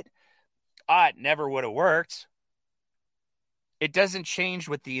what? It never would have worked. It doesn't change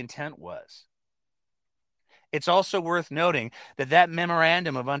what the intent was. It's also worth noting that that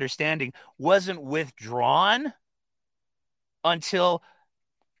memorandum of understanding wasn't withdrawn until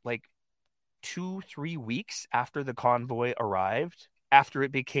like 2-3 weeks after the convoy arrived, after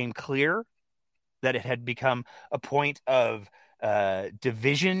it became clear that it had become a point of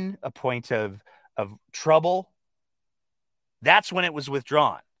division, a point of trouble. That's when it was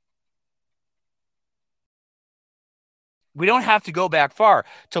withdrawn. We don't have to go back far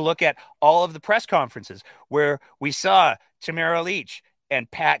to look at all of the press conferences where we saw Tamara Lich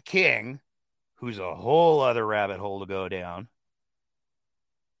and Pat King, who's a whole other rabbit hole to go down,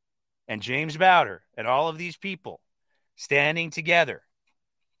 and James Bowder and all of these people standing together.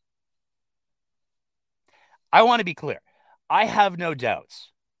 I want to be clear. I have no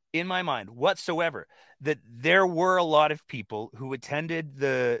doubts in my mind whatsoever that there were a lot of people who attended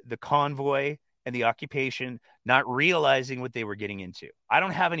the convoy and the occupation not realizing what they were getting into. I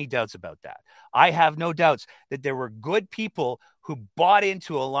don't have any doubts about that. I have no doubts that there were good people who bought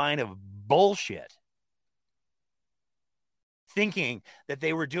into a line of bullshit, thinking that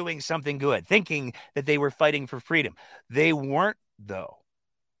they were doing something good, thinking that they were fighting for freedom. They weren't, though.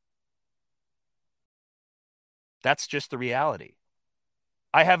 That's just the reality.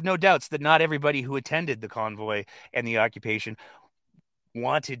 I have no doubts that not everybody who attended the convoy and the occupation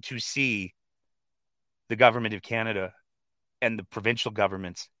wanted to see the government of Canada and the provincial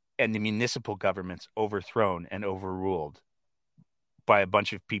governments and the municipal governments overthrown and overruled by a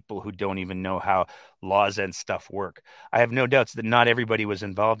bunch of people who don't even know how laws and stuff work. I have no doubts that not everybody was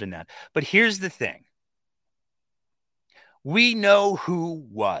involved in that. But here's the thing. We know who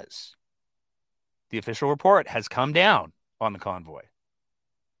was. The official report has come down on the convoy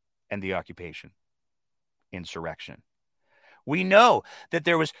and the occupation, insurrection. We know that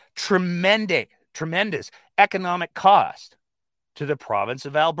there was tremendous economic cost to the province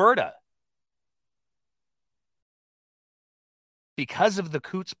of Alberta because of the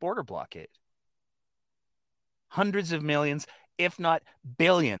Coutts border blockade. Hundreds of millions, if not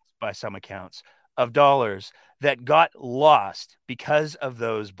billions by some accounts, of dollars that got lost because of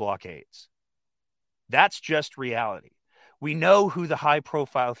those blockades. That's just reality. We know who the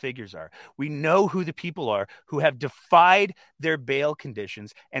high-profile figures are. We know who the people are who have defied their bail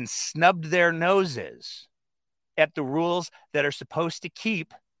conditions and snubbed their noses at the rules that are supposed to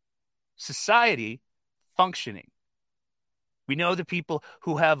keep society functioning. We know the people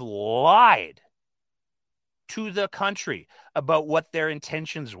who have lied to the country about what their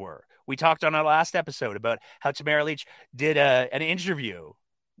intentions were. We talked on our last episode about how Tamara Lich did an interview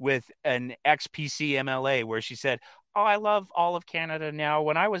with an ex-PC MLA where she said, "Oh, I love all of Canada now.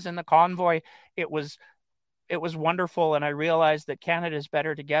 When I was in the convoy, it was wonderful, and I realized that Canada is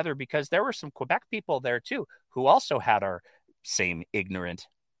better together," because there were some Quebec people there too who also had our same ignorant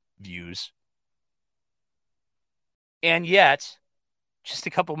views. And yet, just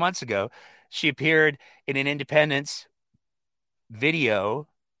a couple months ago, she appeared in an Independence video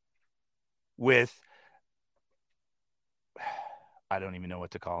with, I don't even know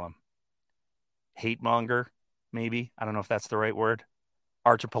what to call him, hate monger, maybe. I don't know if that's the right word.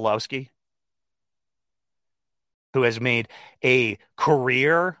 Artur Pawlowski, who has made a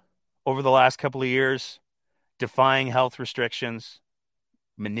career over the last couple of years defying health restrictions,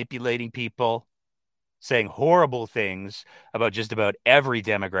 manipulating people, saying horrible things about just about every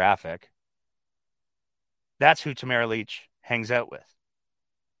demographic. That's who Tamara Lich hangs out with.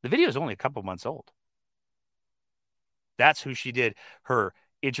 The video is only a couple months old. That's who she did her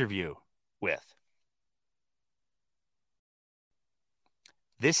interview with.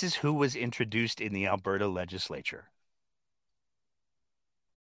 This is who was introduced in the Alberta legislature.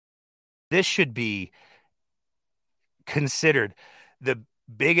 This should be considered the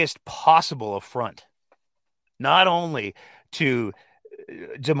biggest possible affront, not only to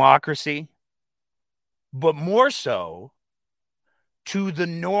democracy, but more so to the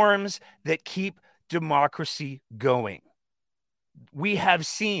norms that keep democracy going. We have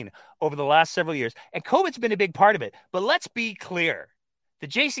seen over the last several years, and COVID's been a big part of it, but let's be clear. The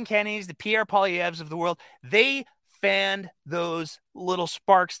Jason Kennys, the Pierre Poilievres of the world, they fanned those little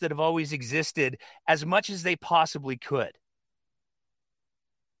sparks that have always existed as much as they possibly could.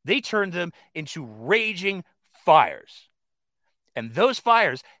 They turned them into raging fires. And those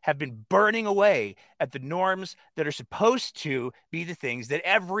fires have been burning away at the norms that are supposed to be the things that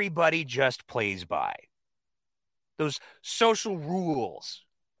everybody just plays by. Those social rules,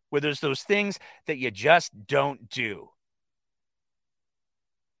 where there's those things that you just don't do.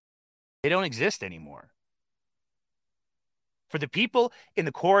 They don't exist anymore. For the people in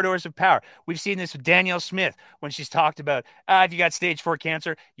the corridors of power, we've seen this with Danielle Smith when she's talked about, if you got stage 4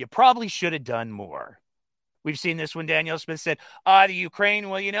 cancer, you probably should have done more. We've seen this when Danielle Smith said, the Ukraine,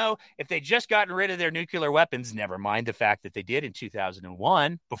 well, you know, if they just gotten rid of their nuclear weapons, never mind the fact that they did in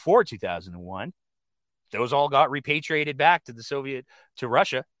 2001, before 2001, those all got repatriated back to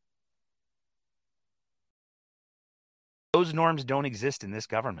Russia. Those norms don't exist in this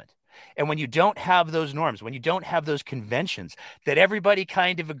government. And when you don't have those norms, when you don't have those conventions that everybody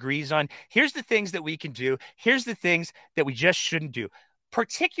kind of agrees on, here's the things that we can do, here's the things that we just shouldn't do,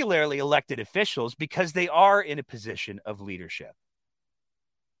 particularly elected officials, because they are in a position of leadership.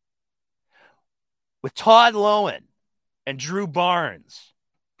 With Todd Lowen and Drew Barnes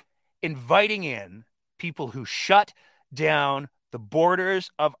inviting in people who shut down the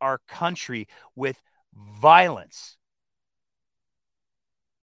borders of our country with violence,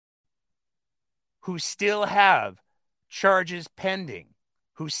 who still have charges pending,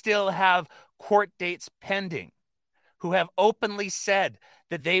 who still have court dates pending, who have openly said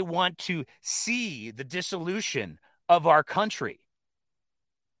that they want to see the dissolution of our country.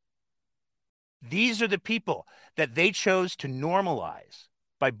 These are the people that they chose to normalize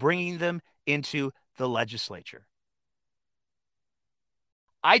by bringing them into the legislature.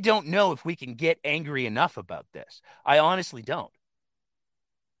 I don't know if we can get angry enough about this. I honestly don't.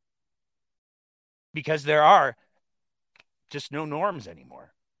 Because there are just no norms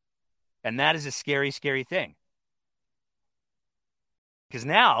anymore. And that is a scary, scary thing. Because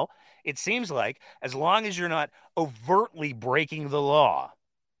now it seems like as long as you're not overtly breaking the law,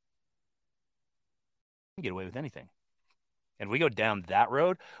 you can get away with anything. And we go down that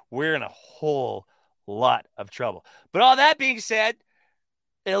road, we're in a whole lot of trouble. But all that being said,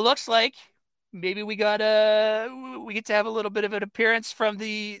 it looks like maybe we get to have a little bit of an appearance from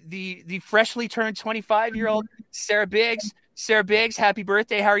the freshly turned 25-year-old Sarah Biggs. Sarah Biggs, happy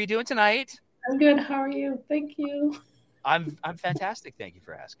birthday. How are you doing tonight? I'm good. How are you? Thank you. I'm fantastic. Thank you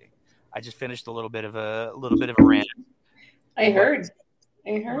for asking. I just finished a little bit of a rant. I heard.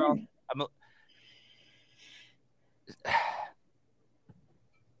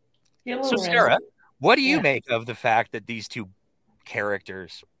 So Sarah, what do you make of the fact that these two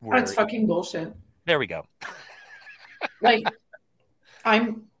characters were... It's fucking bullshit. There we go. Like,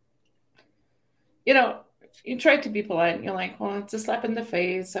 you try to be polite and you're like, well, it's a slap in the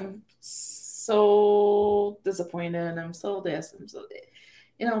face. I'm so disappointed. I'm so this. I'm so...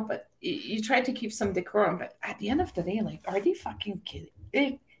 but you try to keep some decorum. But at the end of the day, like, are they fucking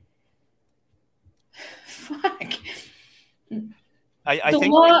kidding? Fuck. I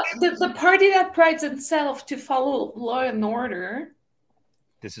think the party that prides itself to follow law and order.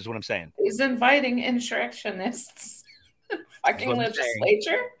 This is what I'm saying. Is inviting insurrectionists. Fucking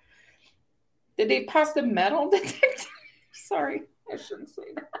legislature. Did they pass the metal detector? Sorry, I shouldn't say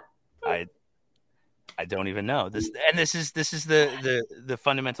that. I don't even know this, and this is the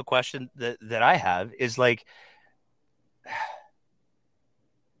fundamental question that I have is like,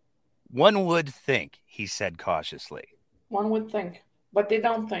 One would think, he said cautiously. One would think, but they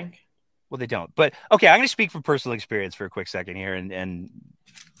don't think. Well, they don't. But okay, I'm going to speak from personal experience for a quick second here, and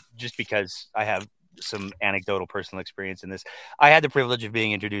just because I have some anecdotal personal experience in this, I had the privilege of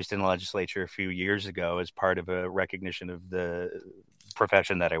being introduced in the legislature a few years ago as part of a recognition of the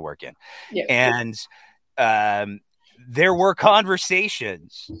profession that I work in. Yeah. And there were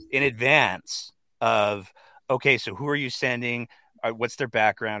conversations in advance of, okay, so who are you sending? What's their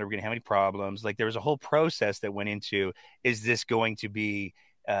background? Are we going to have any problems? Like, there was a whole process that went into, is this going to be,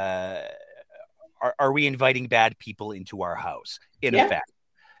 are we inviting bad people into our house, in effect?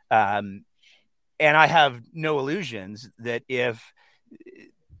 And I have no illusions that if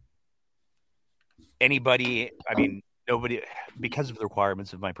anybody, I mean, nobody, because of the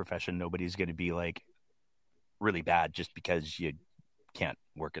requirements of my profession, nobody's going to be like really bad just because you can't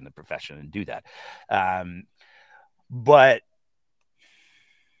work in the profession and do that. But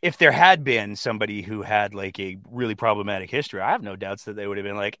if there had been somebody who had like a really problematic history, I have no doubts that they would have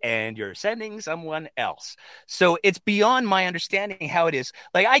been like, and you're sending someone else. So it's beyond my understanding how it is.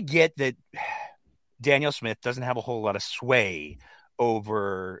 Like, I get that Danielle Smith doesn't have a whole lot of sway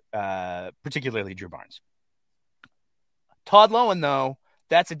over particularly Drew Barnes. Todd Lowen, though,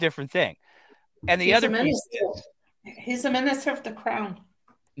 that's a different thing. And the other piece is, he's the minister of the crown.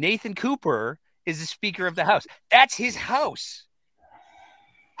 Nathan Cooper is the Speaker of the House. That's his house.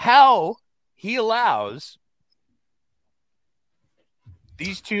 How he allows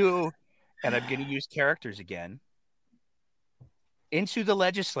these two, and I'm going to use characters again, into the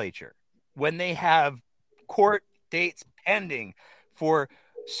legislature when they have court dates pending for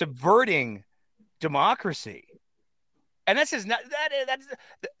subverting democracy. And that's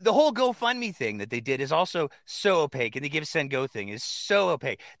the whole GoFundMe thing that they did is also so opaque, and the Give Send Go thing is so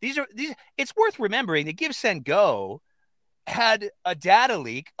opaque. It's worth remembering that Give Send Go had a data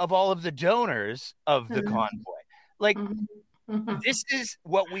leak of all of the donors of the convoy. Like, this is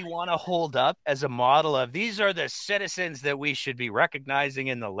what we want to hold up as a model of, these are the citizens that we should be recognizing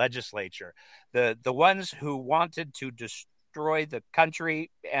in the legislature. The ones who wanted to destroy the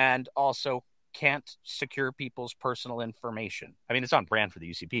country and also can't secure people's personal information. I mean, it's on brand for the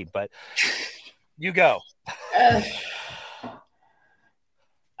UCP, but you go.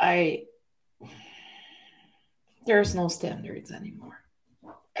 There's no standards anymore.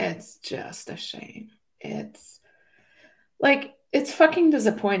 It's just a shame. It's like, it's fucking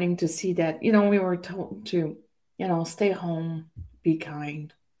disappointing to see that, we were told to, stay home, be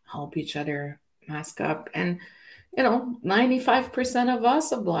kind, help each other, mask up. And, 95% of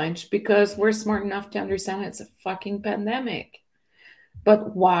us obliged because we're smart enough to understand it's a fucking pandemic.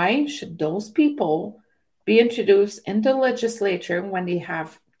 But why should those people be introduced into the legislature when they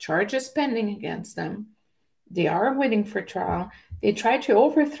have charges pending against them? They are waiting for trial. They tried to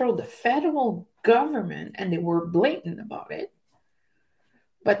overthrow the federal government, and they were blatant about it.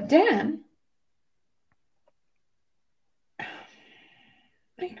 But then,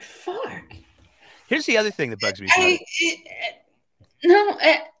 like, fuck. Here's the other thing that bugs me.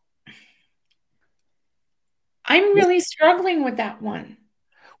 I'm really struggling with that one.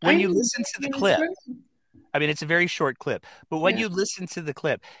 When you listen to the clip, I mean, it's a very short clip, but when you listen to the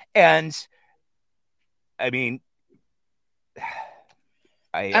clip, and I mean,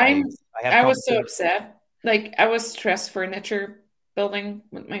 I was so upset. Like, I was stressed furniture building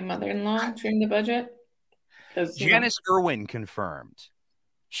with my mother-in-law during the budget. Janice Irwin confirmed.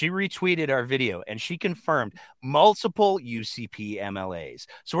 She retweeted our video, and she confirmed multiple UCP MLAs.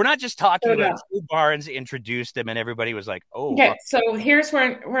 So we're not just talking about Drew Barnes introduced them and everybody was like, oh. Okay, so here's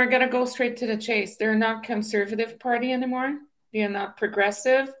where we're going to go straight to the chase. They're not Conservative Party anymore. They are not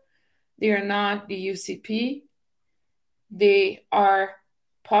progressive. They are not the UCP. They are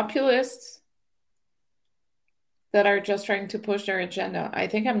populists that are just trying to push their agenda. I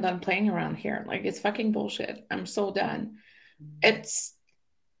think I'm done playing around here. Like, it's fucking bullshit. I'm so done. It's,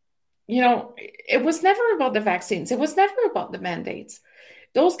 it was never about the vaccines. It was never about the mandates.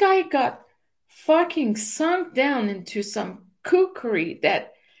 Those guys got fucking sunk down into some kookery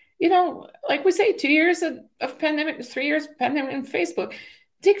that, like we say, 2 years of pandemic, 3 years of pandemic and Facebook.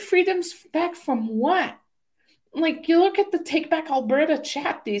 Take freedoms back from what? Like, you look at the Take Back Alberta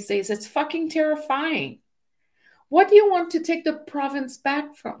chat these days, it's fucking terrifying. What do you want to take the province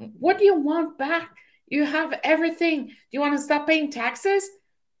back from? What do you want back? You have everything. Do you want to stop paying taxes?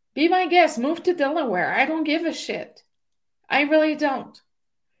 Be my guest. Move to Delaware. I don't give a shit. I really don't.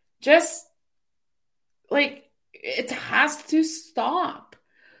 Just, like, it has to stop.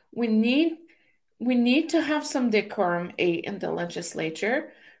 We need to have some decorum, A, in the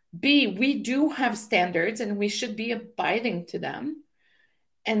legislature. B, we do have standards and we should be abiding to them.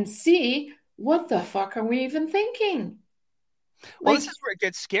 and see what the fuck are we even thinking. Well, this is where it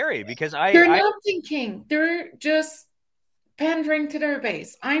gets scary because they're not thinking. They're just pandering to their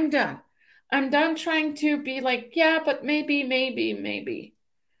base. I'm done. I'm done trying to be like, yeah, but maybe.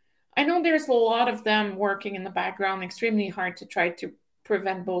 I know there's a lot of them working in the background extremely hard to try to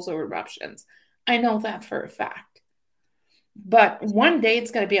prevent bozo eruptions. I know that for a fact. But one day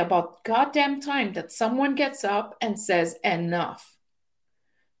it's going to be about goddamn time that someone gets up and says enough.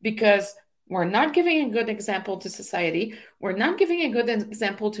 Because we're not giving a good example to society. We're not giving a good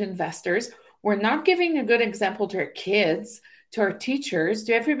example to investors. We're not giving a good example to our kids, to our teachers,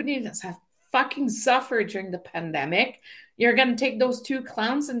 to everybody that's fucking suffered during the pandemic. You're going to take those two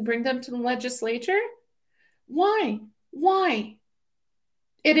clowns and bring them to the legislature? Why?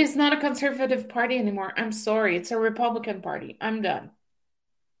 It is not a conservative party anymore. I'm sorry. It's a Republican Party. I'm done.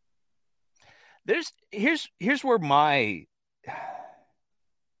 Here's where my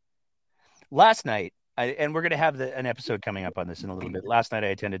last night, and we're going to have an episode coming up on this in a little bit. Last night I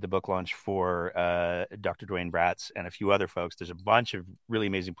attended the book launch for Dr. Dwayne Bratz and a few other folks. There's a bunch of really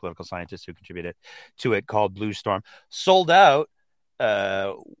amazing political scientists who contributed to it, called Blue Storm. Sold out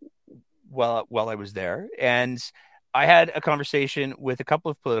while I was there. And I had a conversation with a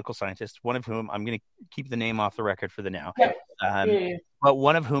couple of political scientists, one of whom I'm going to keep the name off the record for the now. But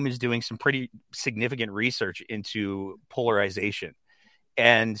one of whom is doing some pretty significant research into polarization.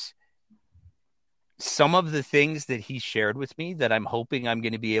 And some of the things that he shared with me that I'm hoping I'm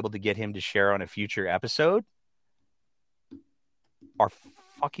going to be able to get him to share on a future episode are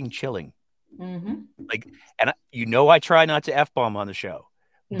fucking chilling. Mm-hmm. Like, and I try not to F-bomb on the show,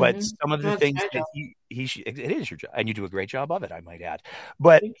 but some of the things that it is your job, and you do a great job of it, I might add.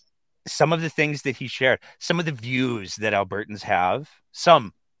 But some of the things that he shared, some of the views that Albertans have,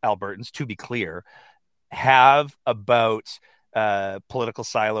 some Albertans, to be clear, have about political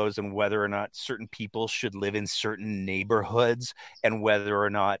silos and whether or not certain people should live in certain neighborhoods and whether or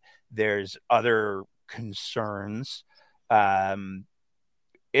not there's other concerns.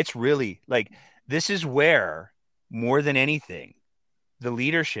 It's really like, this is where, more than anything, the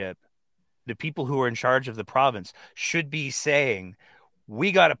leadership, the people who are in charge of the province, should be saying,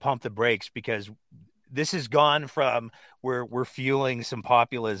 we got to pump the brakes, because this has gone from we're fueling some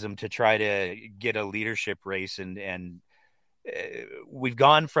populism to try to get a leadership race, and we've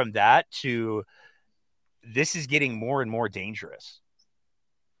gone from that to this is getting more and more dangerous.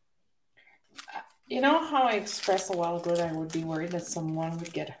 You know how I expressed a while ago that I would be worried that someone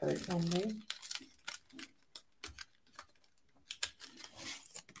would get hurt one day?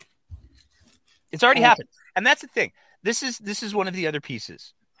 It's already happened. And that's the thing. This is one of the other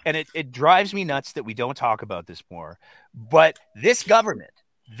pieces. And it drives me nuts that we don't talk about this more. But this government,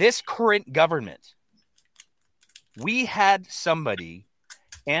 this current government, we had somebody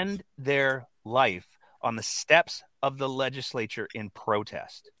end their life on the steps of the legislature in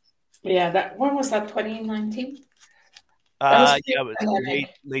protest. Yeah, when was that, 2019? It was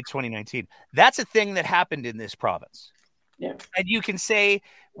late 2019. That's a thing that happened in this province. Yeah. And you can say,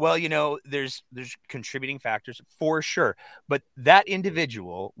 well, there's contributing factors for sure. But that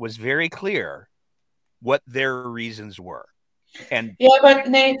individual was very clear what their reasons were. And yeah, but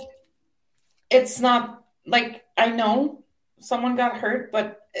Nate, it's not like, I know someone got hurt,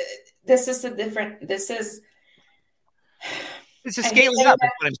 but this is it's a scaling up, is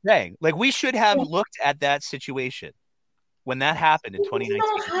what I'm saying. Like, we should have looked at that situation when that happened in 2019. They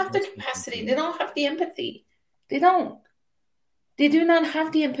don't have the capacity. They don't have the empathy. They don't. They do not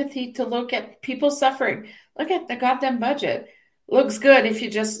have the empathy to look at people suffering. Look at the goddamn budget. Looks good if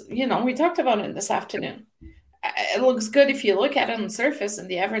you just, we talked about it this afternoon. It looks good if you look at it on the surface and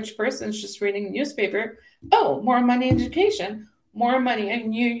the average person is just reading the newspaper. Oh, more money in education, more money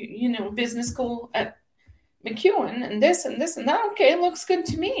in business school at McEwen and this and this and that. Okay, it looks good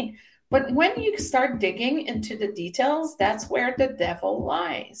to me. But when you start digging into the details, that's where the devil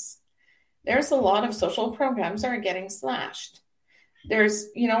lies. There's a lot of social programs that are getting slashed. There's,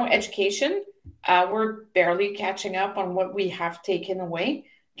 education. We're barely catching up on what we have taken away.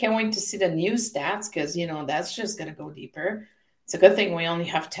 Can't wait to see the new stats because, that's just going to go deeper. It's a good thing we only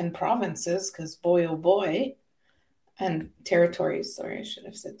have 10 provinces because boy, oh boy, and territories. Sorry, I should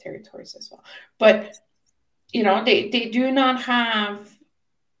have said territories as well. But, they do not have,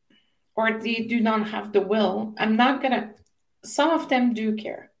 or they do not have the will. Some of them do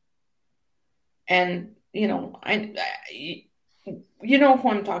care. And, you know who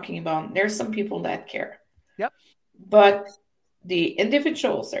I'm talking about. There's some people that care. Yep. But the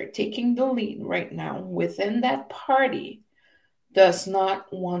individuals that are taking the lead right now within that party does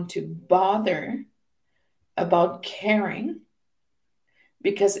not want to bother about caring,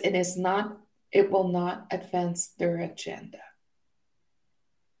 because it will not advance their agenda.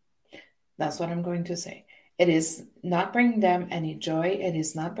 That's what I'm going to say. It is not bringing them any joy. It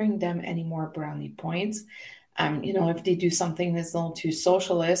is not bringing them any more brownie points. If they do something that's a little too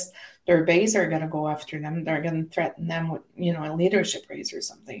socialist, their base are going to go after them. They're going to threaten them with, a leadership raise or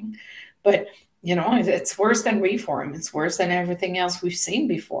something. But, it's worse than reform. It's worse than everything else we've seen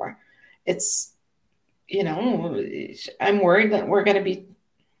before. It's, I'm worried that we're going to be.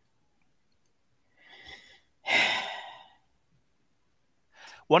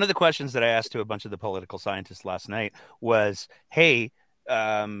 One of the questions that I asked to a bunch of the political scientists last night was, hey,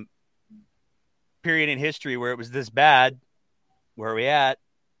 period in history where it was this bad, where are we at?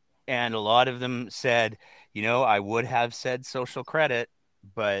 And a lot of them said, I would have said social credit,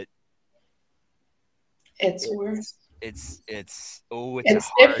 but it's worse. It's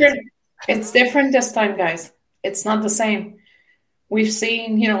different. It's different this time, guys. It's not the same. We've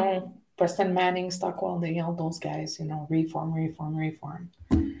seen, Preston Manning, Stockwell, all those guys, reform.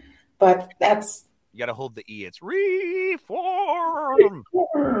 But that's... You got to hold the E. It's reform.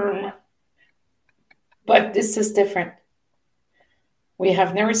 But this is different. We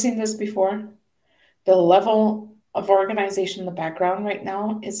have never seen this before. The level of organization in the background right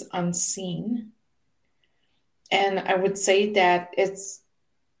now is unseen. And I would say that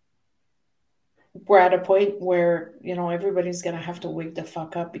we're at a point where, everybody's going to have to wake the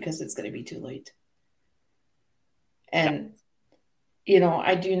fuck up because it's going to be too late. And,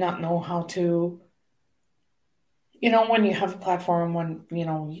 I do not know how to, when you have a platform, when,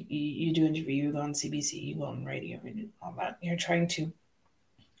 you do interview, you go on CBC, you go on radio, and all that, you're trying to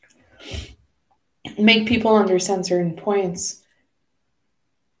make people understand certain points.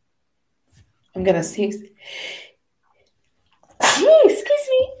 I'm going to sneeze. Excuse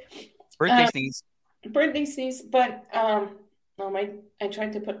me. Birthday sneeze. Birthday sneeze, but I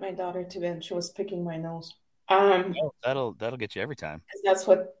tried to put my daughter to bed. She was picking my nose. That'll get you every time. That's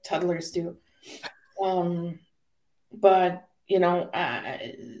what toddlers do. But no,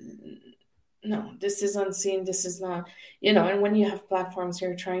 this is unseen. This is not, and when you have platforms,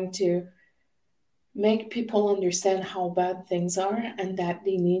 you're trying to make people understand how bad things are and that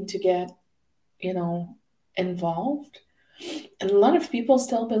they need to get, involved. And a lot of people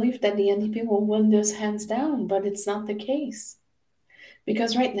still believe that the NDP will win this hands down, but it's not the case.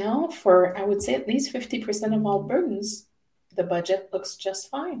 Because right now, for, I would say, at least 50% of Albertans, the budget looks just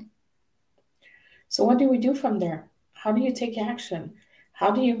fine. So what do we do from there? How do you take action? How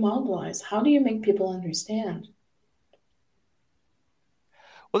do you mobilize? How do you make people understand?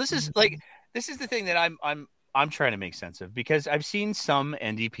 Well, this is the thing that I'm trying to make sense of, because I've seen some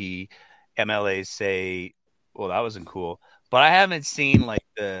NDP MLAs say, well, that wasn't cool, but I haven't seen time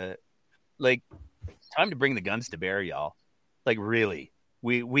to bring the guns to bear, y'all. Really,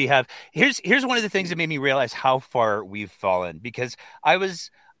 we have. Here's one of the things that made me realize how far we've fallen, because I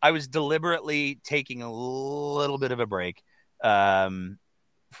was deliberately taking a little bit of a break from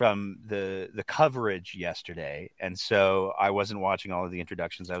the coverage yesterday, and so I wasn't watching all of the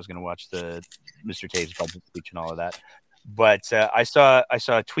introductions. I was going to watch the Mr. Taves budget speech and all of that, but I saw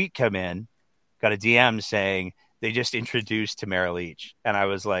a tweet come in, got a DM saying they just introduced Tamara Lich, and I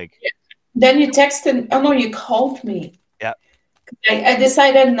was like, then you texted. Oh no, you called me. Yeah. I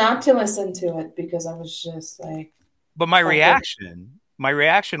decided not to listen to it because I was just like. But my reaction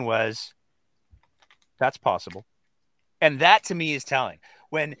was, that's possible, and that to me is telling.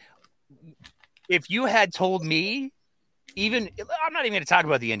 If you had told me, I'm not even going to talk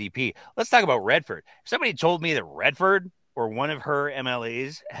about the NDP. Let's talk about Redford. If somebody told me that Redford or one of her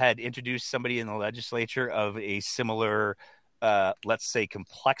MLAs had introduced somebody in the legislature of a similar, let's say,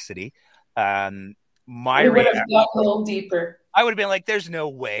 complexity, we would have got a little deeper. I would have been like, there's no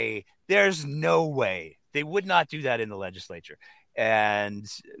way. There's no way. They would not do that in the legislature. And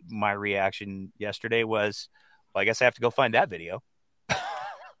my reaction yesterday was, well, I guess I have to go find that video.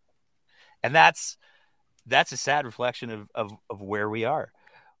 And that's a sad reflection of where we are.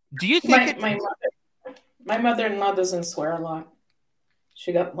 Do you think my mother-in-law doesn't swear a lot?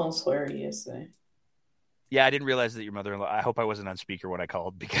 She got a little sweary yesterday. Yeah, I didn't realize that your mother-in-law. I hope I wasn't on speaker when I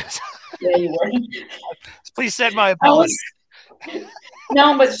called, because yeah, you were. Please send my apologies.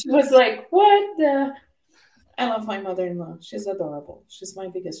 No, but she was like, "What the?" I love my mother-in-law. She's adorable. She's my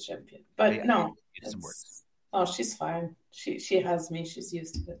biggest champion. But yeah, no, she's fine. She has me. She's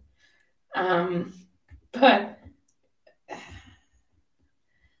used to it. But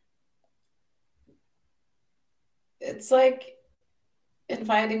it's like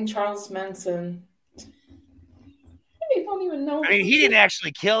inviting Charles Manson. I don't even know. I mean, he didn't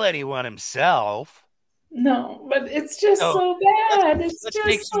actually kill anyone himself. No, but it's just So so bad. It's let's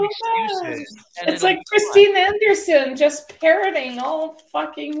make just some so bad. excuses, and It's it'll like be Christine Anderson just parroting all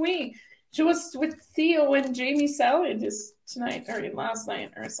fucking week. She was with Theo and Jamie Sally just tonight or last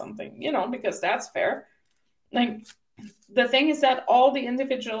night or something, because that's fair. Like, the thing is that all the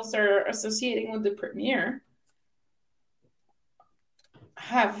individuals are associating with the premier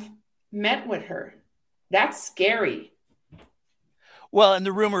have met with her. That's scary. Well, and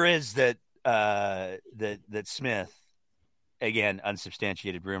the rumor is that that Smith, again,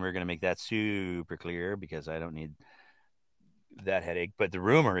 unsubstantiated rumor, going to make that super clear because I don't need that headache. But the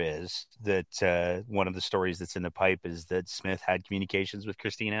rumor is that one of the stories that's in the pipe is that Smith had communications with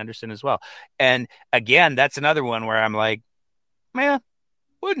Christine Anderson as well. And again, that's another one where I'm like, man,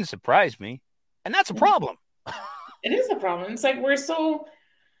 wouldn't surprise me. And that's a problem. It is a problem. It's like we're so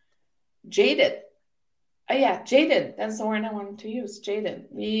jaded. Jaded. That's the word I wanted to use. Jaded.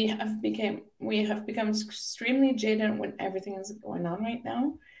 We have become extremely jaded when everything is going on right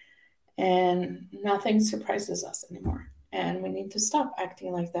now, and nothing surprises us anymore. And we need to stop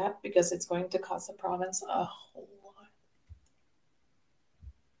acting like that because it's going to cost the province a whole lot.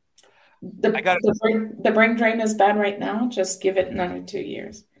 The brain drain is bad right now. Just give it another 2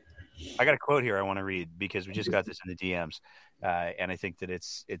 years. I got a quote here I want to read because we just got this in the DMs, and I think that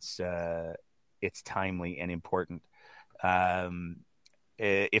it's timely and important.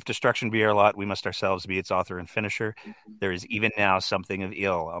 If destruction be our lot, we must ourselves be its author and finisher. There is even now something of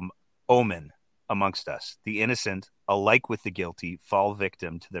ill omen amongst us. The innocent, alike with the guilty, fall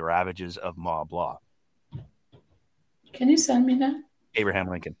victim to the ravages of mob law. Can you send me that? Abraham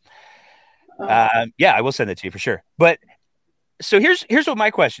Lincoln. Yeah, I will send that to you for sure. But so here's what my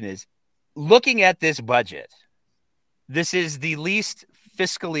question is. Looking at this budget, this is the least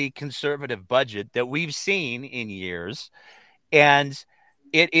fiscally conservative budget that we've seen in years, and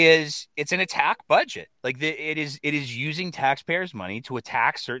it's an attack budget. Like it is using taxpayers' money to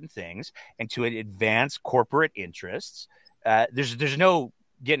attack certain things and to advance corporate interests. There's no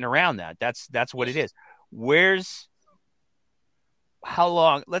getting around that. That's what it is. How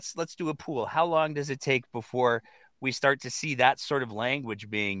long? Let's do a pool. How long does it take before we start to see that sort of language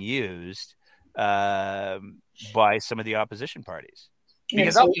being used by some of the opposition parties?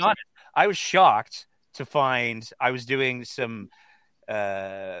 Because I'll be honest, I was shocked to find I was doing some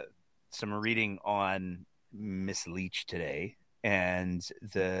reading on Miss Leach today, and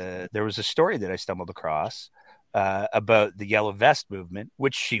there was a story that I stumbled across about the Yellow Vest movement,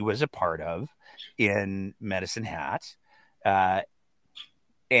 which she was a part of in Medicine Hat,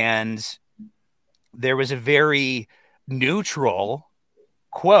 and there was a very neutral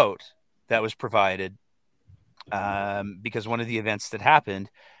quote that was provided because one of the events that happened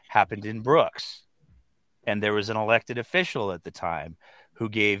in Brooks. And there was an elected official at the time who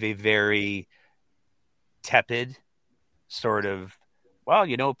gave a very tepid sort of, well,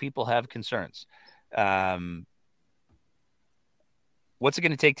 people have concerns. What's it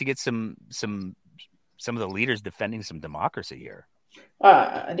going to take to get some of the leaders defending some democracy here? The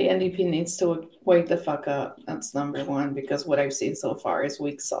NDP needs to wake the fuck up. That's number one, because what I've seen so far is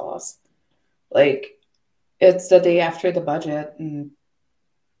weak sauce. Like, it's the day after the budget, and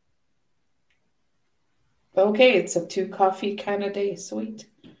okay, it's a 2 coffee kind of day. Sweet.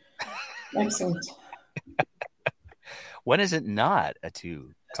 Excellent. When is it not a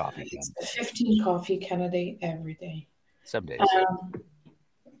 2 coffee? It's a 15 coffee kind of day every day. Some days.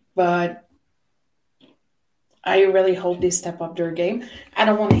 But I really hope they step up their game. I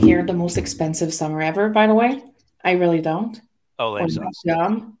don't want to hear the most expensive summer ever, by the way. I really don't. Oh, We're not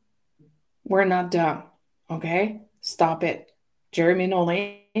dumb. We're not dumb. Okay? Stop it. Jeremy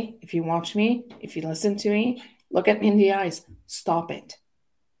Nolan, if you watch me, if you listen to me, look at me in the eyes. Stop it.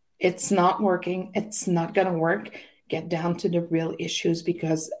 It's not working. It's not going to work. Get down to the real issues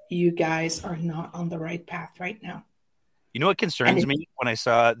because you guys are not on the right path right now. You know what concerns me when I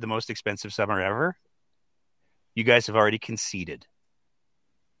saw the most expensive summer ever? You guys have already conceded.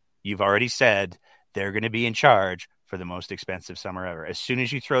 You've already said they're going to be in charge for the most expensive summer ever. As soon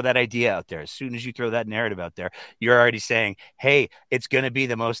as you throw that idea out there, as soon as you throw that narrative out there, you're already saying, hey, it's going to be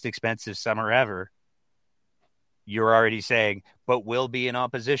the most expensive summer ever. You're already saying, but we'll be in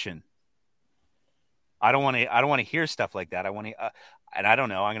opposition. I don't want to hear stuff like that. I want to, and I don't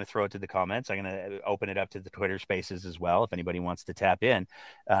know. I'm going to throw it to the comments. I'm going to open it up to the Twitter Spaces as well if anybody wants to tap in.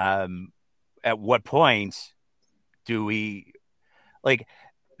 At what point do we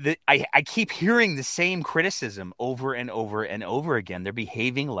I keep hearing the same criticism over and over and over again. They're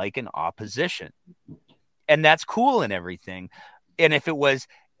behaving like an opposition, and that's cool and everything. And if it was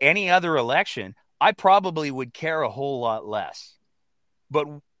any other election, I probably would care a whole lot less. But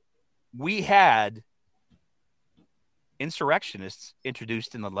we had insurrectionists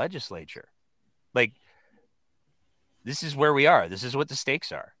introduced in the legislature. Like, this is where we are. This is what the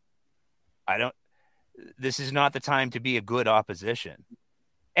stakes are. This is not the time to be a good opposition.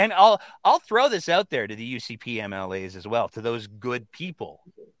 And I'll throw this out there to the UCP MLAs as well, to those good people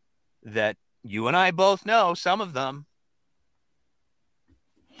that you and I both know, some of them.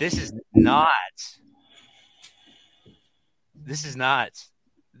 This is not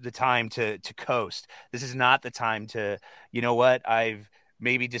the time to coast. This is not the time to, you know what, I've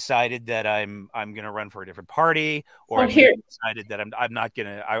maybe decided that I'm going to run for a different party, or I've decided that I'm not going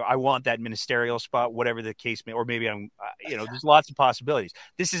to, I want that ministerial spot, whatever the case may, or maybe I'm, there's lots of possibilities.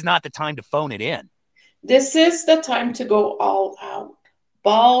 This is not the time to phone it in. This is the time to go all out.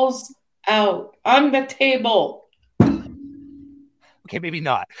 Balls out on the table. Okay, maybe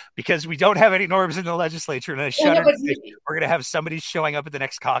not, because we don't have any norms in the legislature, and I shudder to think we're going to have somebody showing up at the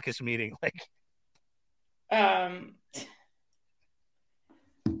next caucus meeting.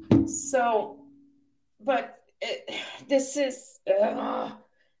 This is,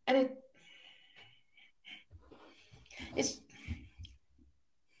 and it's,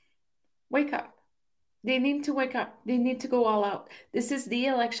 wake up. They need to wake up. They need to go all out. This is the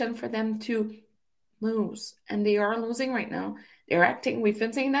election for them to lose, and they are losing right now. They're acting, we've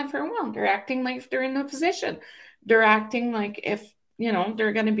been saying that for a while, they're acting like they're in a position. They're acting like if,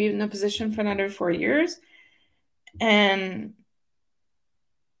 they're going to be in a position for another 4 years. And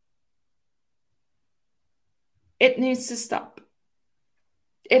it needs to stop.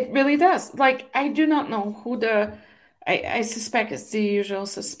 It really does. I do not know who I suspect it's the usual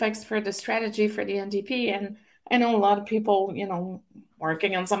suspects for the strategy for the NDP. And I know a lot of people,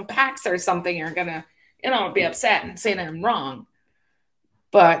 working on some PACs or something are going to, be upset and say that I'm wrong.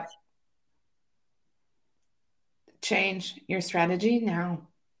 But change your strategy now.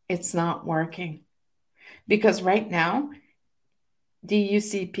 It's not working. Because right now, the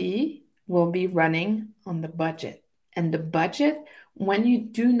UCP will be running on the budget. And the budget, when you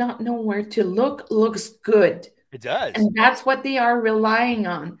do not know where to look, looks good. It does. And that's what they are relying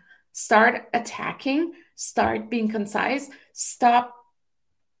on. Start attacking. Start being concise. Stop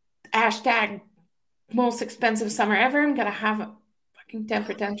hashtag most expensive summer ever. I'm going to have a fucking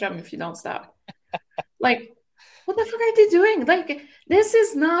temper tantrum if you don't stop. What the fuck are they doing? This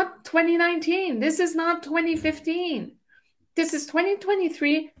is not 2019. This is not 2015. This is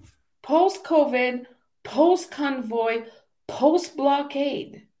 2023, post-COVID, post-convoy,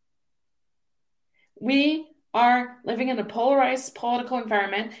 post-blockade. We are living in a polarized political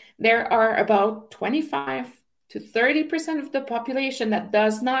environment. There are about 25 to 30% of the population that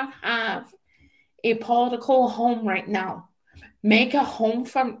does not have a political home right now. Make a home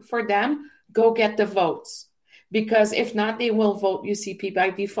for them. Go get the votes. Because if not, they will vote UCP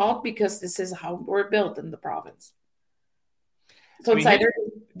by default because this is how we're built in the province. So it's either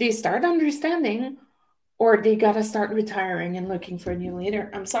they start understanding or they got to start retiring and looking for a new leader.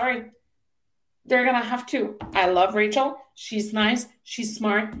 I'm sorry. They're going to have to. I love Rachel. She's nice. She's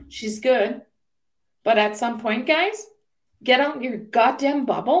smart. She's good. But at some point, guys, get out your goddamn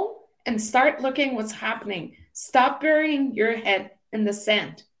bubble and start looking what's happening. Stop burying your head in the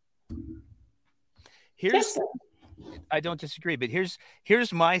sand. I don't disagree, but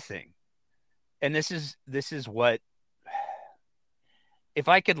here's my thing. And this is what, if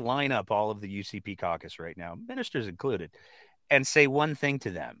I could line up all of the UCP caucus right now, ministers included, and say one thing to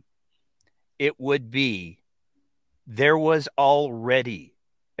them, it would be there was already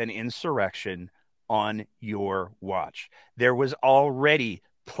an insurrection on your watch. There was already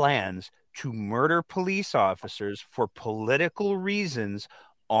plans to murder police officers for political reasons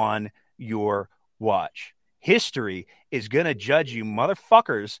on your watch. History is going to judge you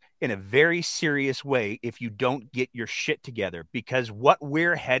motherfuckers in a very serious way if you don't get your shit together, because what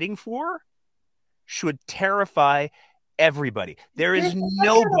we're heading for should terrify everybody. There is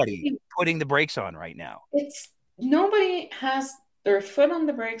nobody putting the brakes on right now. Nobody has their foot on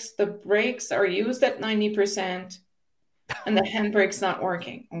the brakes. The brakes are used at 90% and the handbrake's not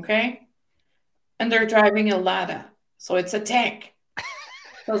working, okay? And they're driving a Lada, so it's a tank.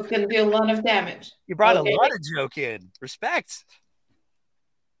 So it's going to be a lot of damage. You brought a lot of joke in. Respect.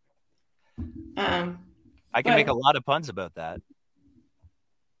 I can make a lot of puns about that.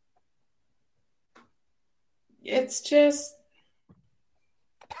 It's just,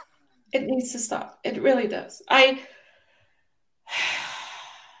 it needs to stop. It really does.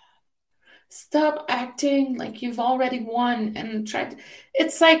 Stop acting like you've already won and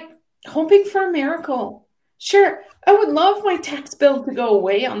it's like hoping for a miracle. Sure, I would love my tax bill to go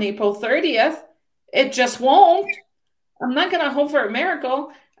away on April 30th. It just won't. I'm not going to hope for a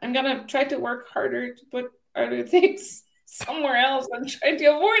miracle. I'm going to try to work harder to put other things somewhere else and try to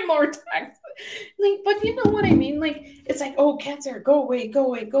avoid more tax. Like, but you know what I mean? Like, it's like, oh, cancer, go away, go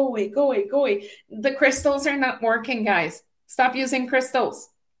away, go away, go away, go away. The crystals are not working, guys. Stop using crystals.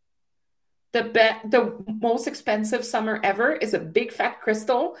 The most expensive summer ever is a big fat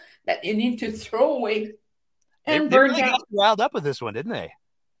crystal that you need to throw away and They burn really down. got riled up with this one, didn't they?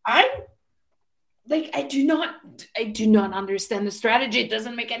 I do not understand the strategy. It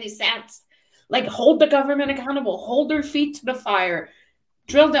doesn't make any sense. Like, hold the government accountable, hold their feet to the fire,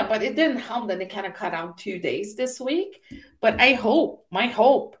 drill down. But it didn't help that they kind of cut out 2 days this week. But my hope,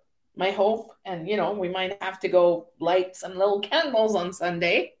 and we might have to go light some little candles on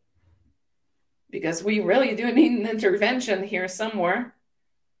Sunday, because we really do need an intervention here somewhere.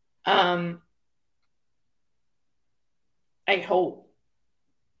 I hope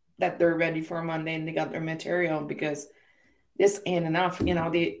that they're ready for Monday and they got their material, because this ain't enough.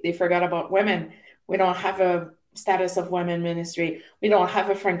 They forgot about women. We don't have a status of women ministry. We don't have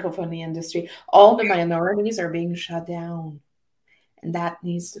a Francophone industry. All the minorities are being shut down. And that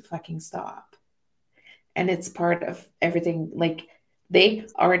needs to fucking stop. And it's part of everything. Like, they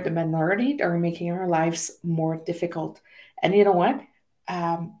are the minority that are making our lives more difficult. And you know what?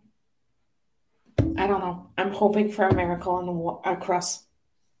 I don't know. I'm hoping for a miracle across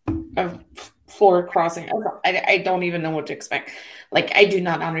a floor crossing. I don't even know what to expect. Like, I do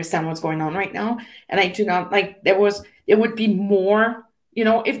not understand what's going on right now. And I do not, like, it would be more,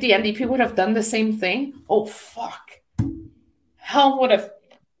 if the NDP would have done the same thing. Oh, fuck. Hell would have,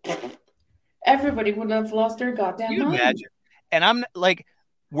 everybody would have lost their goddamn mind. Imagine? And I'm like,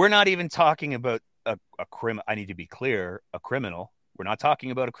 we're not even talking about a criminal. I need to be clear, a criminal. We're not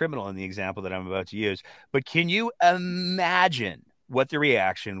talking about a criminal in the example that I'm about to use. But can you imagine what the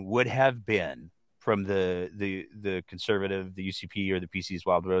reaction would have been from the Conservative, the UCP, or the PC's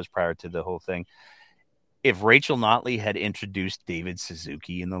Wild Rose prior to the whole thing, if Rachel Notley had introduced David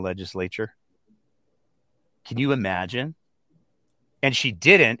Suzuki in the legislature? Can you imagine? And she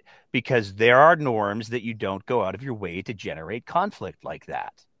didn't, because there are norms that you don't go out of your way to generate conflict like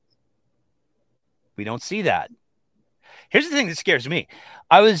that. We don't see that. Here's the thing that scares me.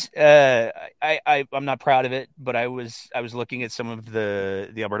 I'm not proud of it, but I was looking at some of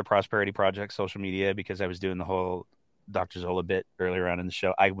the Alberta Prosperity Project social media, because I was doing the whole Dr. Zola bit earlier on in the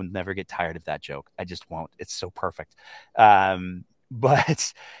show. I would never get tired of that joke. I just won't. It's so perfect.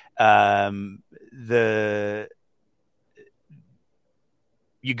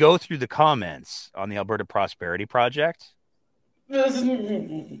 You go through the comments on the Alberta Prosperity Project,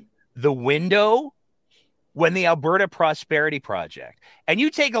 the window when the Alberta Prosperity Project, and you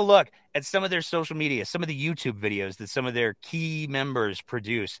take a look at some of their social media, some of the YouTube videos that some of their key members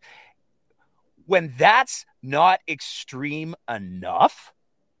produce, when that's not extreme enough,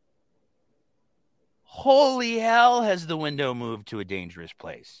 holy hell, has the window moved to a dangerous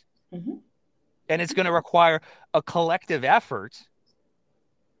place. Mm-hmm. And it's going to require a collective effort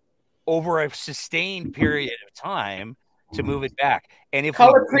over a sustained period of time to move it back. And if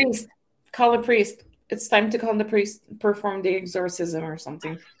call a priest. It's time to call the priest, perform the exorcism or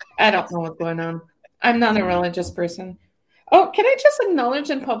something. I don't know what's going on. I'm not a religious person. Oh, can I just acknowledge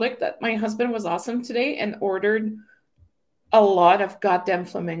in public that my husband was awesome today and ordered a lot of goddamn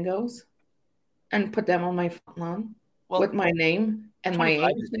flamingos and put them on my front lawn with my name and my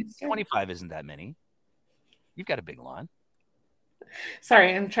age. 25 isn't that many. You've got a big lawn.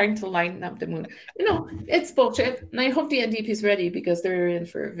 Sorry, I'm trying to lighten up the mood. It's bullshit. And I hope the NDP is ready, because they're in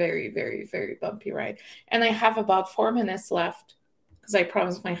for a very, very, very bumpy ride. And I have about 4 minutes left, because I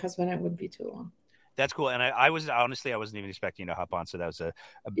promised my husband it wouldn't be too long. That's cool. And I wasn't even expecting you to hop on. So that was a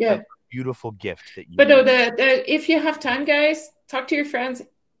beautiful gift that you. But no, if you have time, guys, talk to your friends.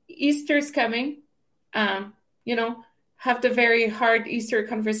 Easter's coming. Have the very hard Easter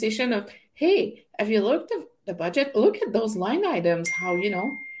conversation of, hey, have you looked at the budget? Look at those line items, how,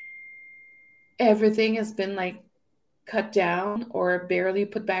 everything has been like cut down or barely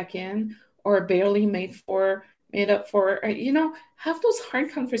put back in or barely made up for, have those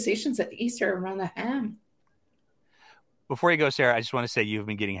hard conversations at Easter around the ham. Before you go, Sarah, I just want to say you've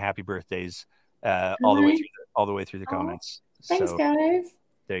been getting happy birthdays all the way through the comments. Thanks, guys.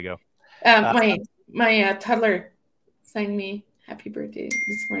 There you go. My toddler sang me happy birthday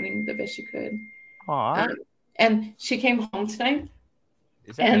this morning the best she could. Aww. And she came home tonight.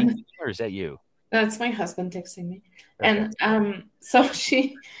 Is that me or is that you? That's my husband texting me. Okay. And so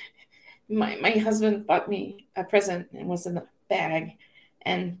my husband bought me a present and was in a bag.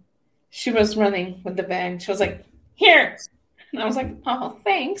 And she was running with the bag. She was like, here. And I was like, oh,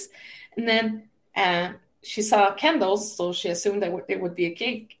 thanks. And then she saw candles, so she assumed that it would be a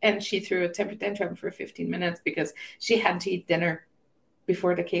cake, and she threw a temper tantrum for 15 minutes because she had to eat dinner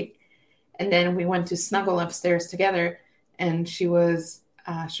before the cake. And then we went to snuggle upstairs together, and she was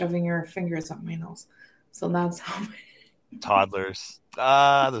shoving her fingers up my nose. So that's how. Toddlers.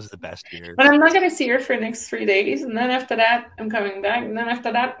 Those are the best years. But I'm not going to see her for the next 3 days, and then after that, I'm coming back, and then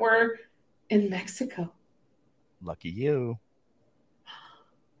after that, we're in Mexico. Lucky you.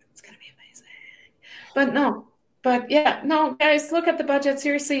 It's going to be amazing. But yeah, no, guys, look at the budget.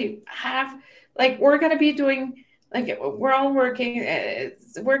 Seriously, we're going to be doing, we're all working.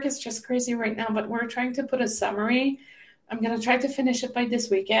 Work is just crazy right now, but we're trying to put a summary. I'm going to try to finish it by this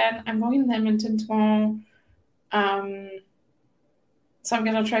weekend. I'm going to Edmonton tomorrow. So I'm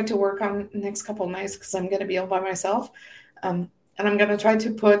going to try to work on the next couple of nights because I'm going to be all by myself. And I'm going to try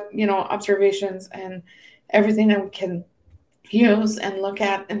to put, observations and everything that we can use and look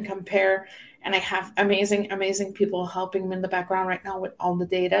at and compare. And I have amazing, amazing people helping me in the background right now with all the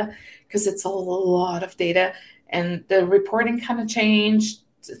data because it's a lot of data. And the reporting kind of changed.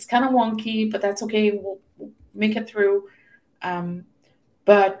 It's kind of wonky, but that's okay. We'll make it through. We're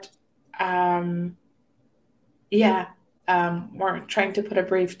trying to put a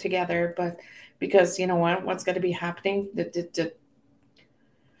brief together, but because you know what's going to be happening.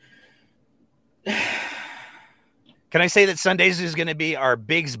 Can I say that Sundays is going to be our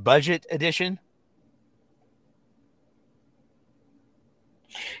Big's budget edition?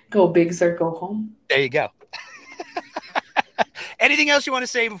 Go Bigs or go home. There you go. Anything else you want to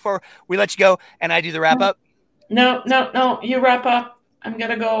say before we let you go and I do the wrap up? No. You wrap up. I'm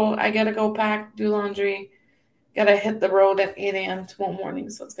going to go. I got to go pack, do laundry. Got to hit the road at 8 a.m. tomorrow morning.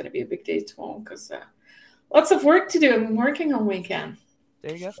 So it's going to be a big day tomorrow because lots of work to do. I'm working on weekend.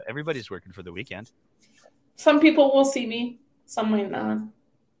 There you go. Everybody's working for the weekend. Some people will see me. Some might not.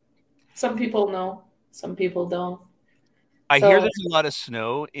 Some people know. Some people don't. I hear there's a lot of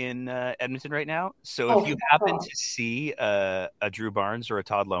snow in Edmonton right now. So if you happen to see a Drew Barnes or a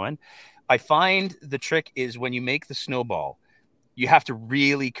Todd Lowen, I find the trick is when you make the snowball, you have to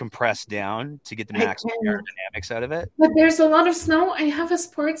really compress down to get the maximum aerodynamics out of it. But there's a lot of snow. I have a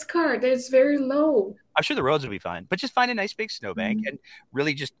sports car that's very low. I'm sure the roads will be fine, but just find a nice big snowbank and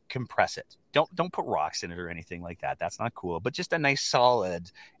really just compress it. Don't put rocks in it or anything like that. That's not cool. But just a nice solid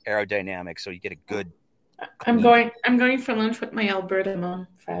aerodynamic so you get a good. I'm going for lunch with my Alberta mom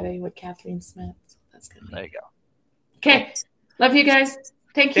Friday with Kathleen Smith. So that's gonna be. There you go. Okay, love you guys.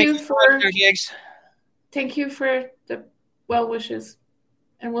 Thank you for the well wishes,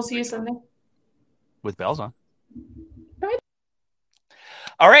 and we'll see you Sunday with bells on. Bye.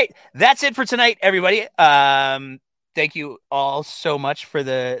 All right, that's it for tonight, everybody. Thank you all so much for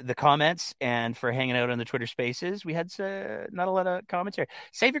the comments and for hanging out on the Twitter Spaces. We had not a lot of commentary.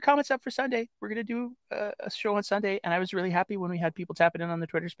 Save your comments up for Sunday. We're going to do a show on Sunday, and I was really happy when we had people tapping in on the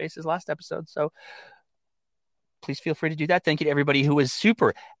Twitter Spaces last episode. So please feel free to do that. Thank you to everybody who was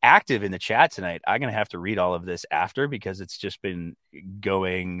super active in the chat tonight. I'm going to have to read all of this after because it's just been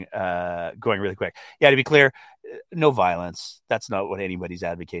going really quick. Yeah, to be clear, no violence. That's not what anybody's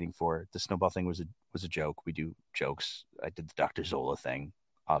advocating for. The snowball thing was a joke. We do jokes. I did the Dr. Zola thing,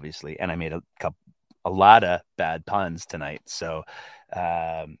 obviously, and I made a lot of bad puns tonight. So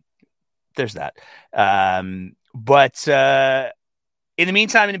there's that. But in the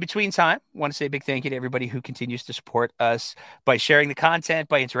meantime, in between time, I want to say a big thank you to everybody who continues to support us by sharing the content,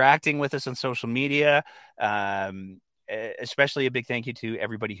 by interacting with us on social media. Especially a big thank you to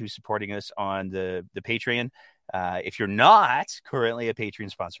everybody who's supporting us on the Patreon. If you're not currently a Patreon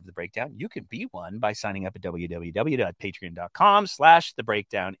sponsor of The Breakdown, you can be one by signing up at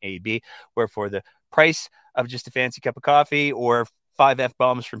www.patreon.com/TheBreakdownAB, where for the price of just a fancy cup of coffee or 5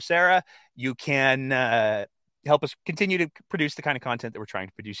 F-bombs from Sarah, you can help us continue to produce the kind of content that we're trying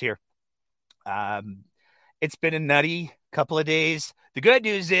to produce here. It's been a nutty couple of days. The good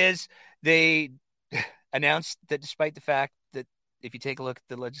news is they announced that despite the fact that if you take a look at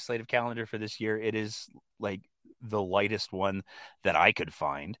the legislative calendar for this year, it is like the lightest one that I could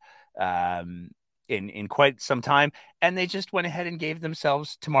find in quite some time. And they just went ahead and gave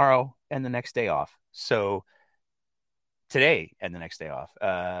themselves tomorrow and the next day off. So today and the next day off.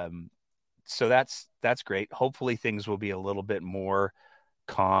 So that's great. Hopefully things will be a little bit more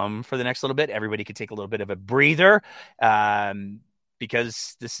calm for the next little bit. Everybody could take a little bit of a breather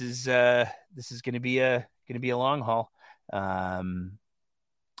because this is going to be a long haul. I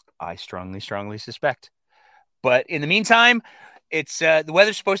strongly suspect. But in the meantime, it's the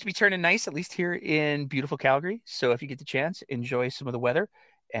weather's supposed to be turning nice, at least here in beautiful Calgary. So if you get the chance, enjoy some of the weather.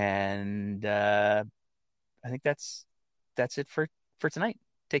 And I think that's it for tonight.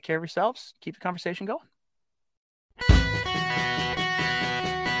 Take care of yourselves. Keep the conversation going.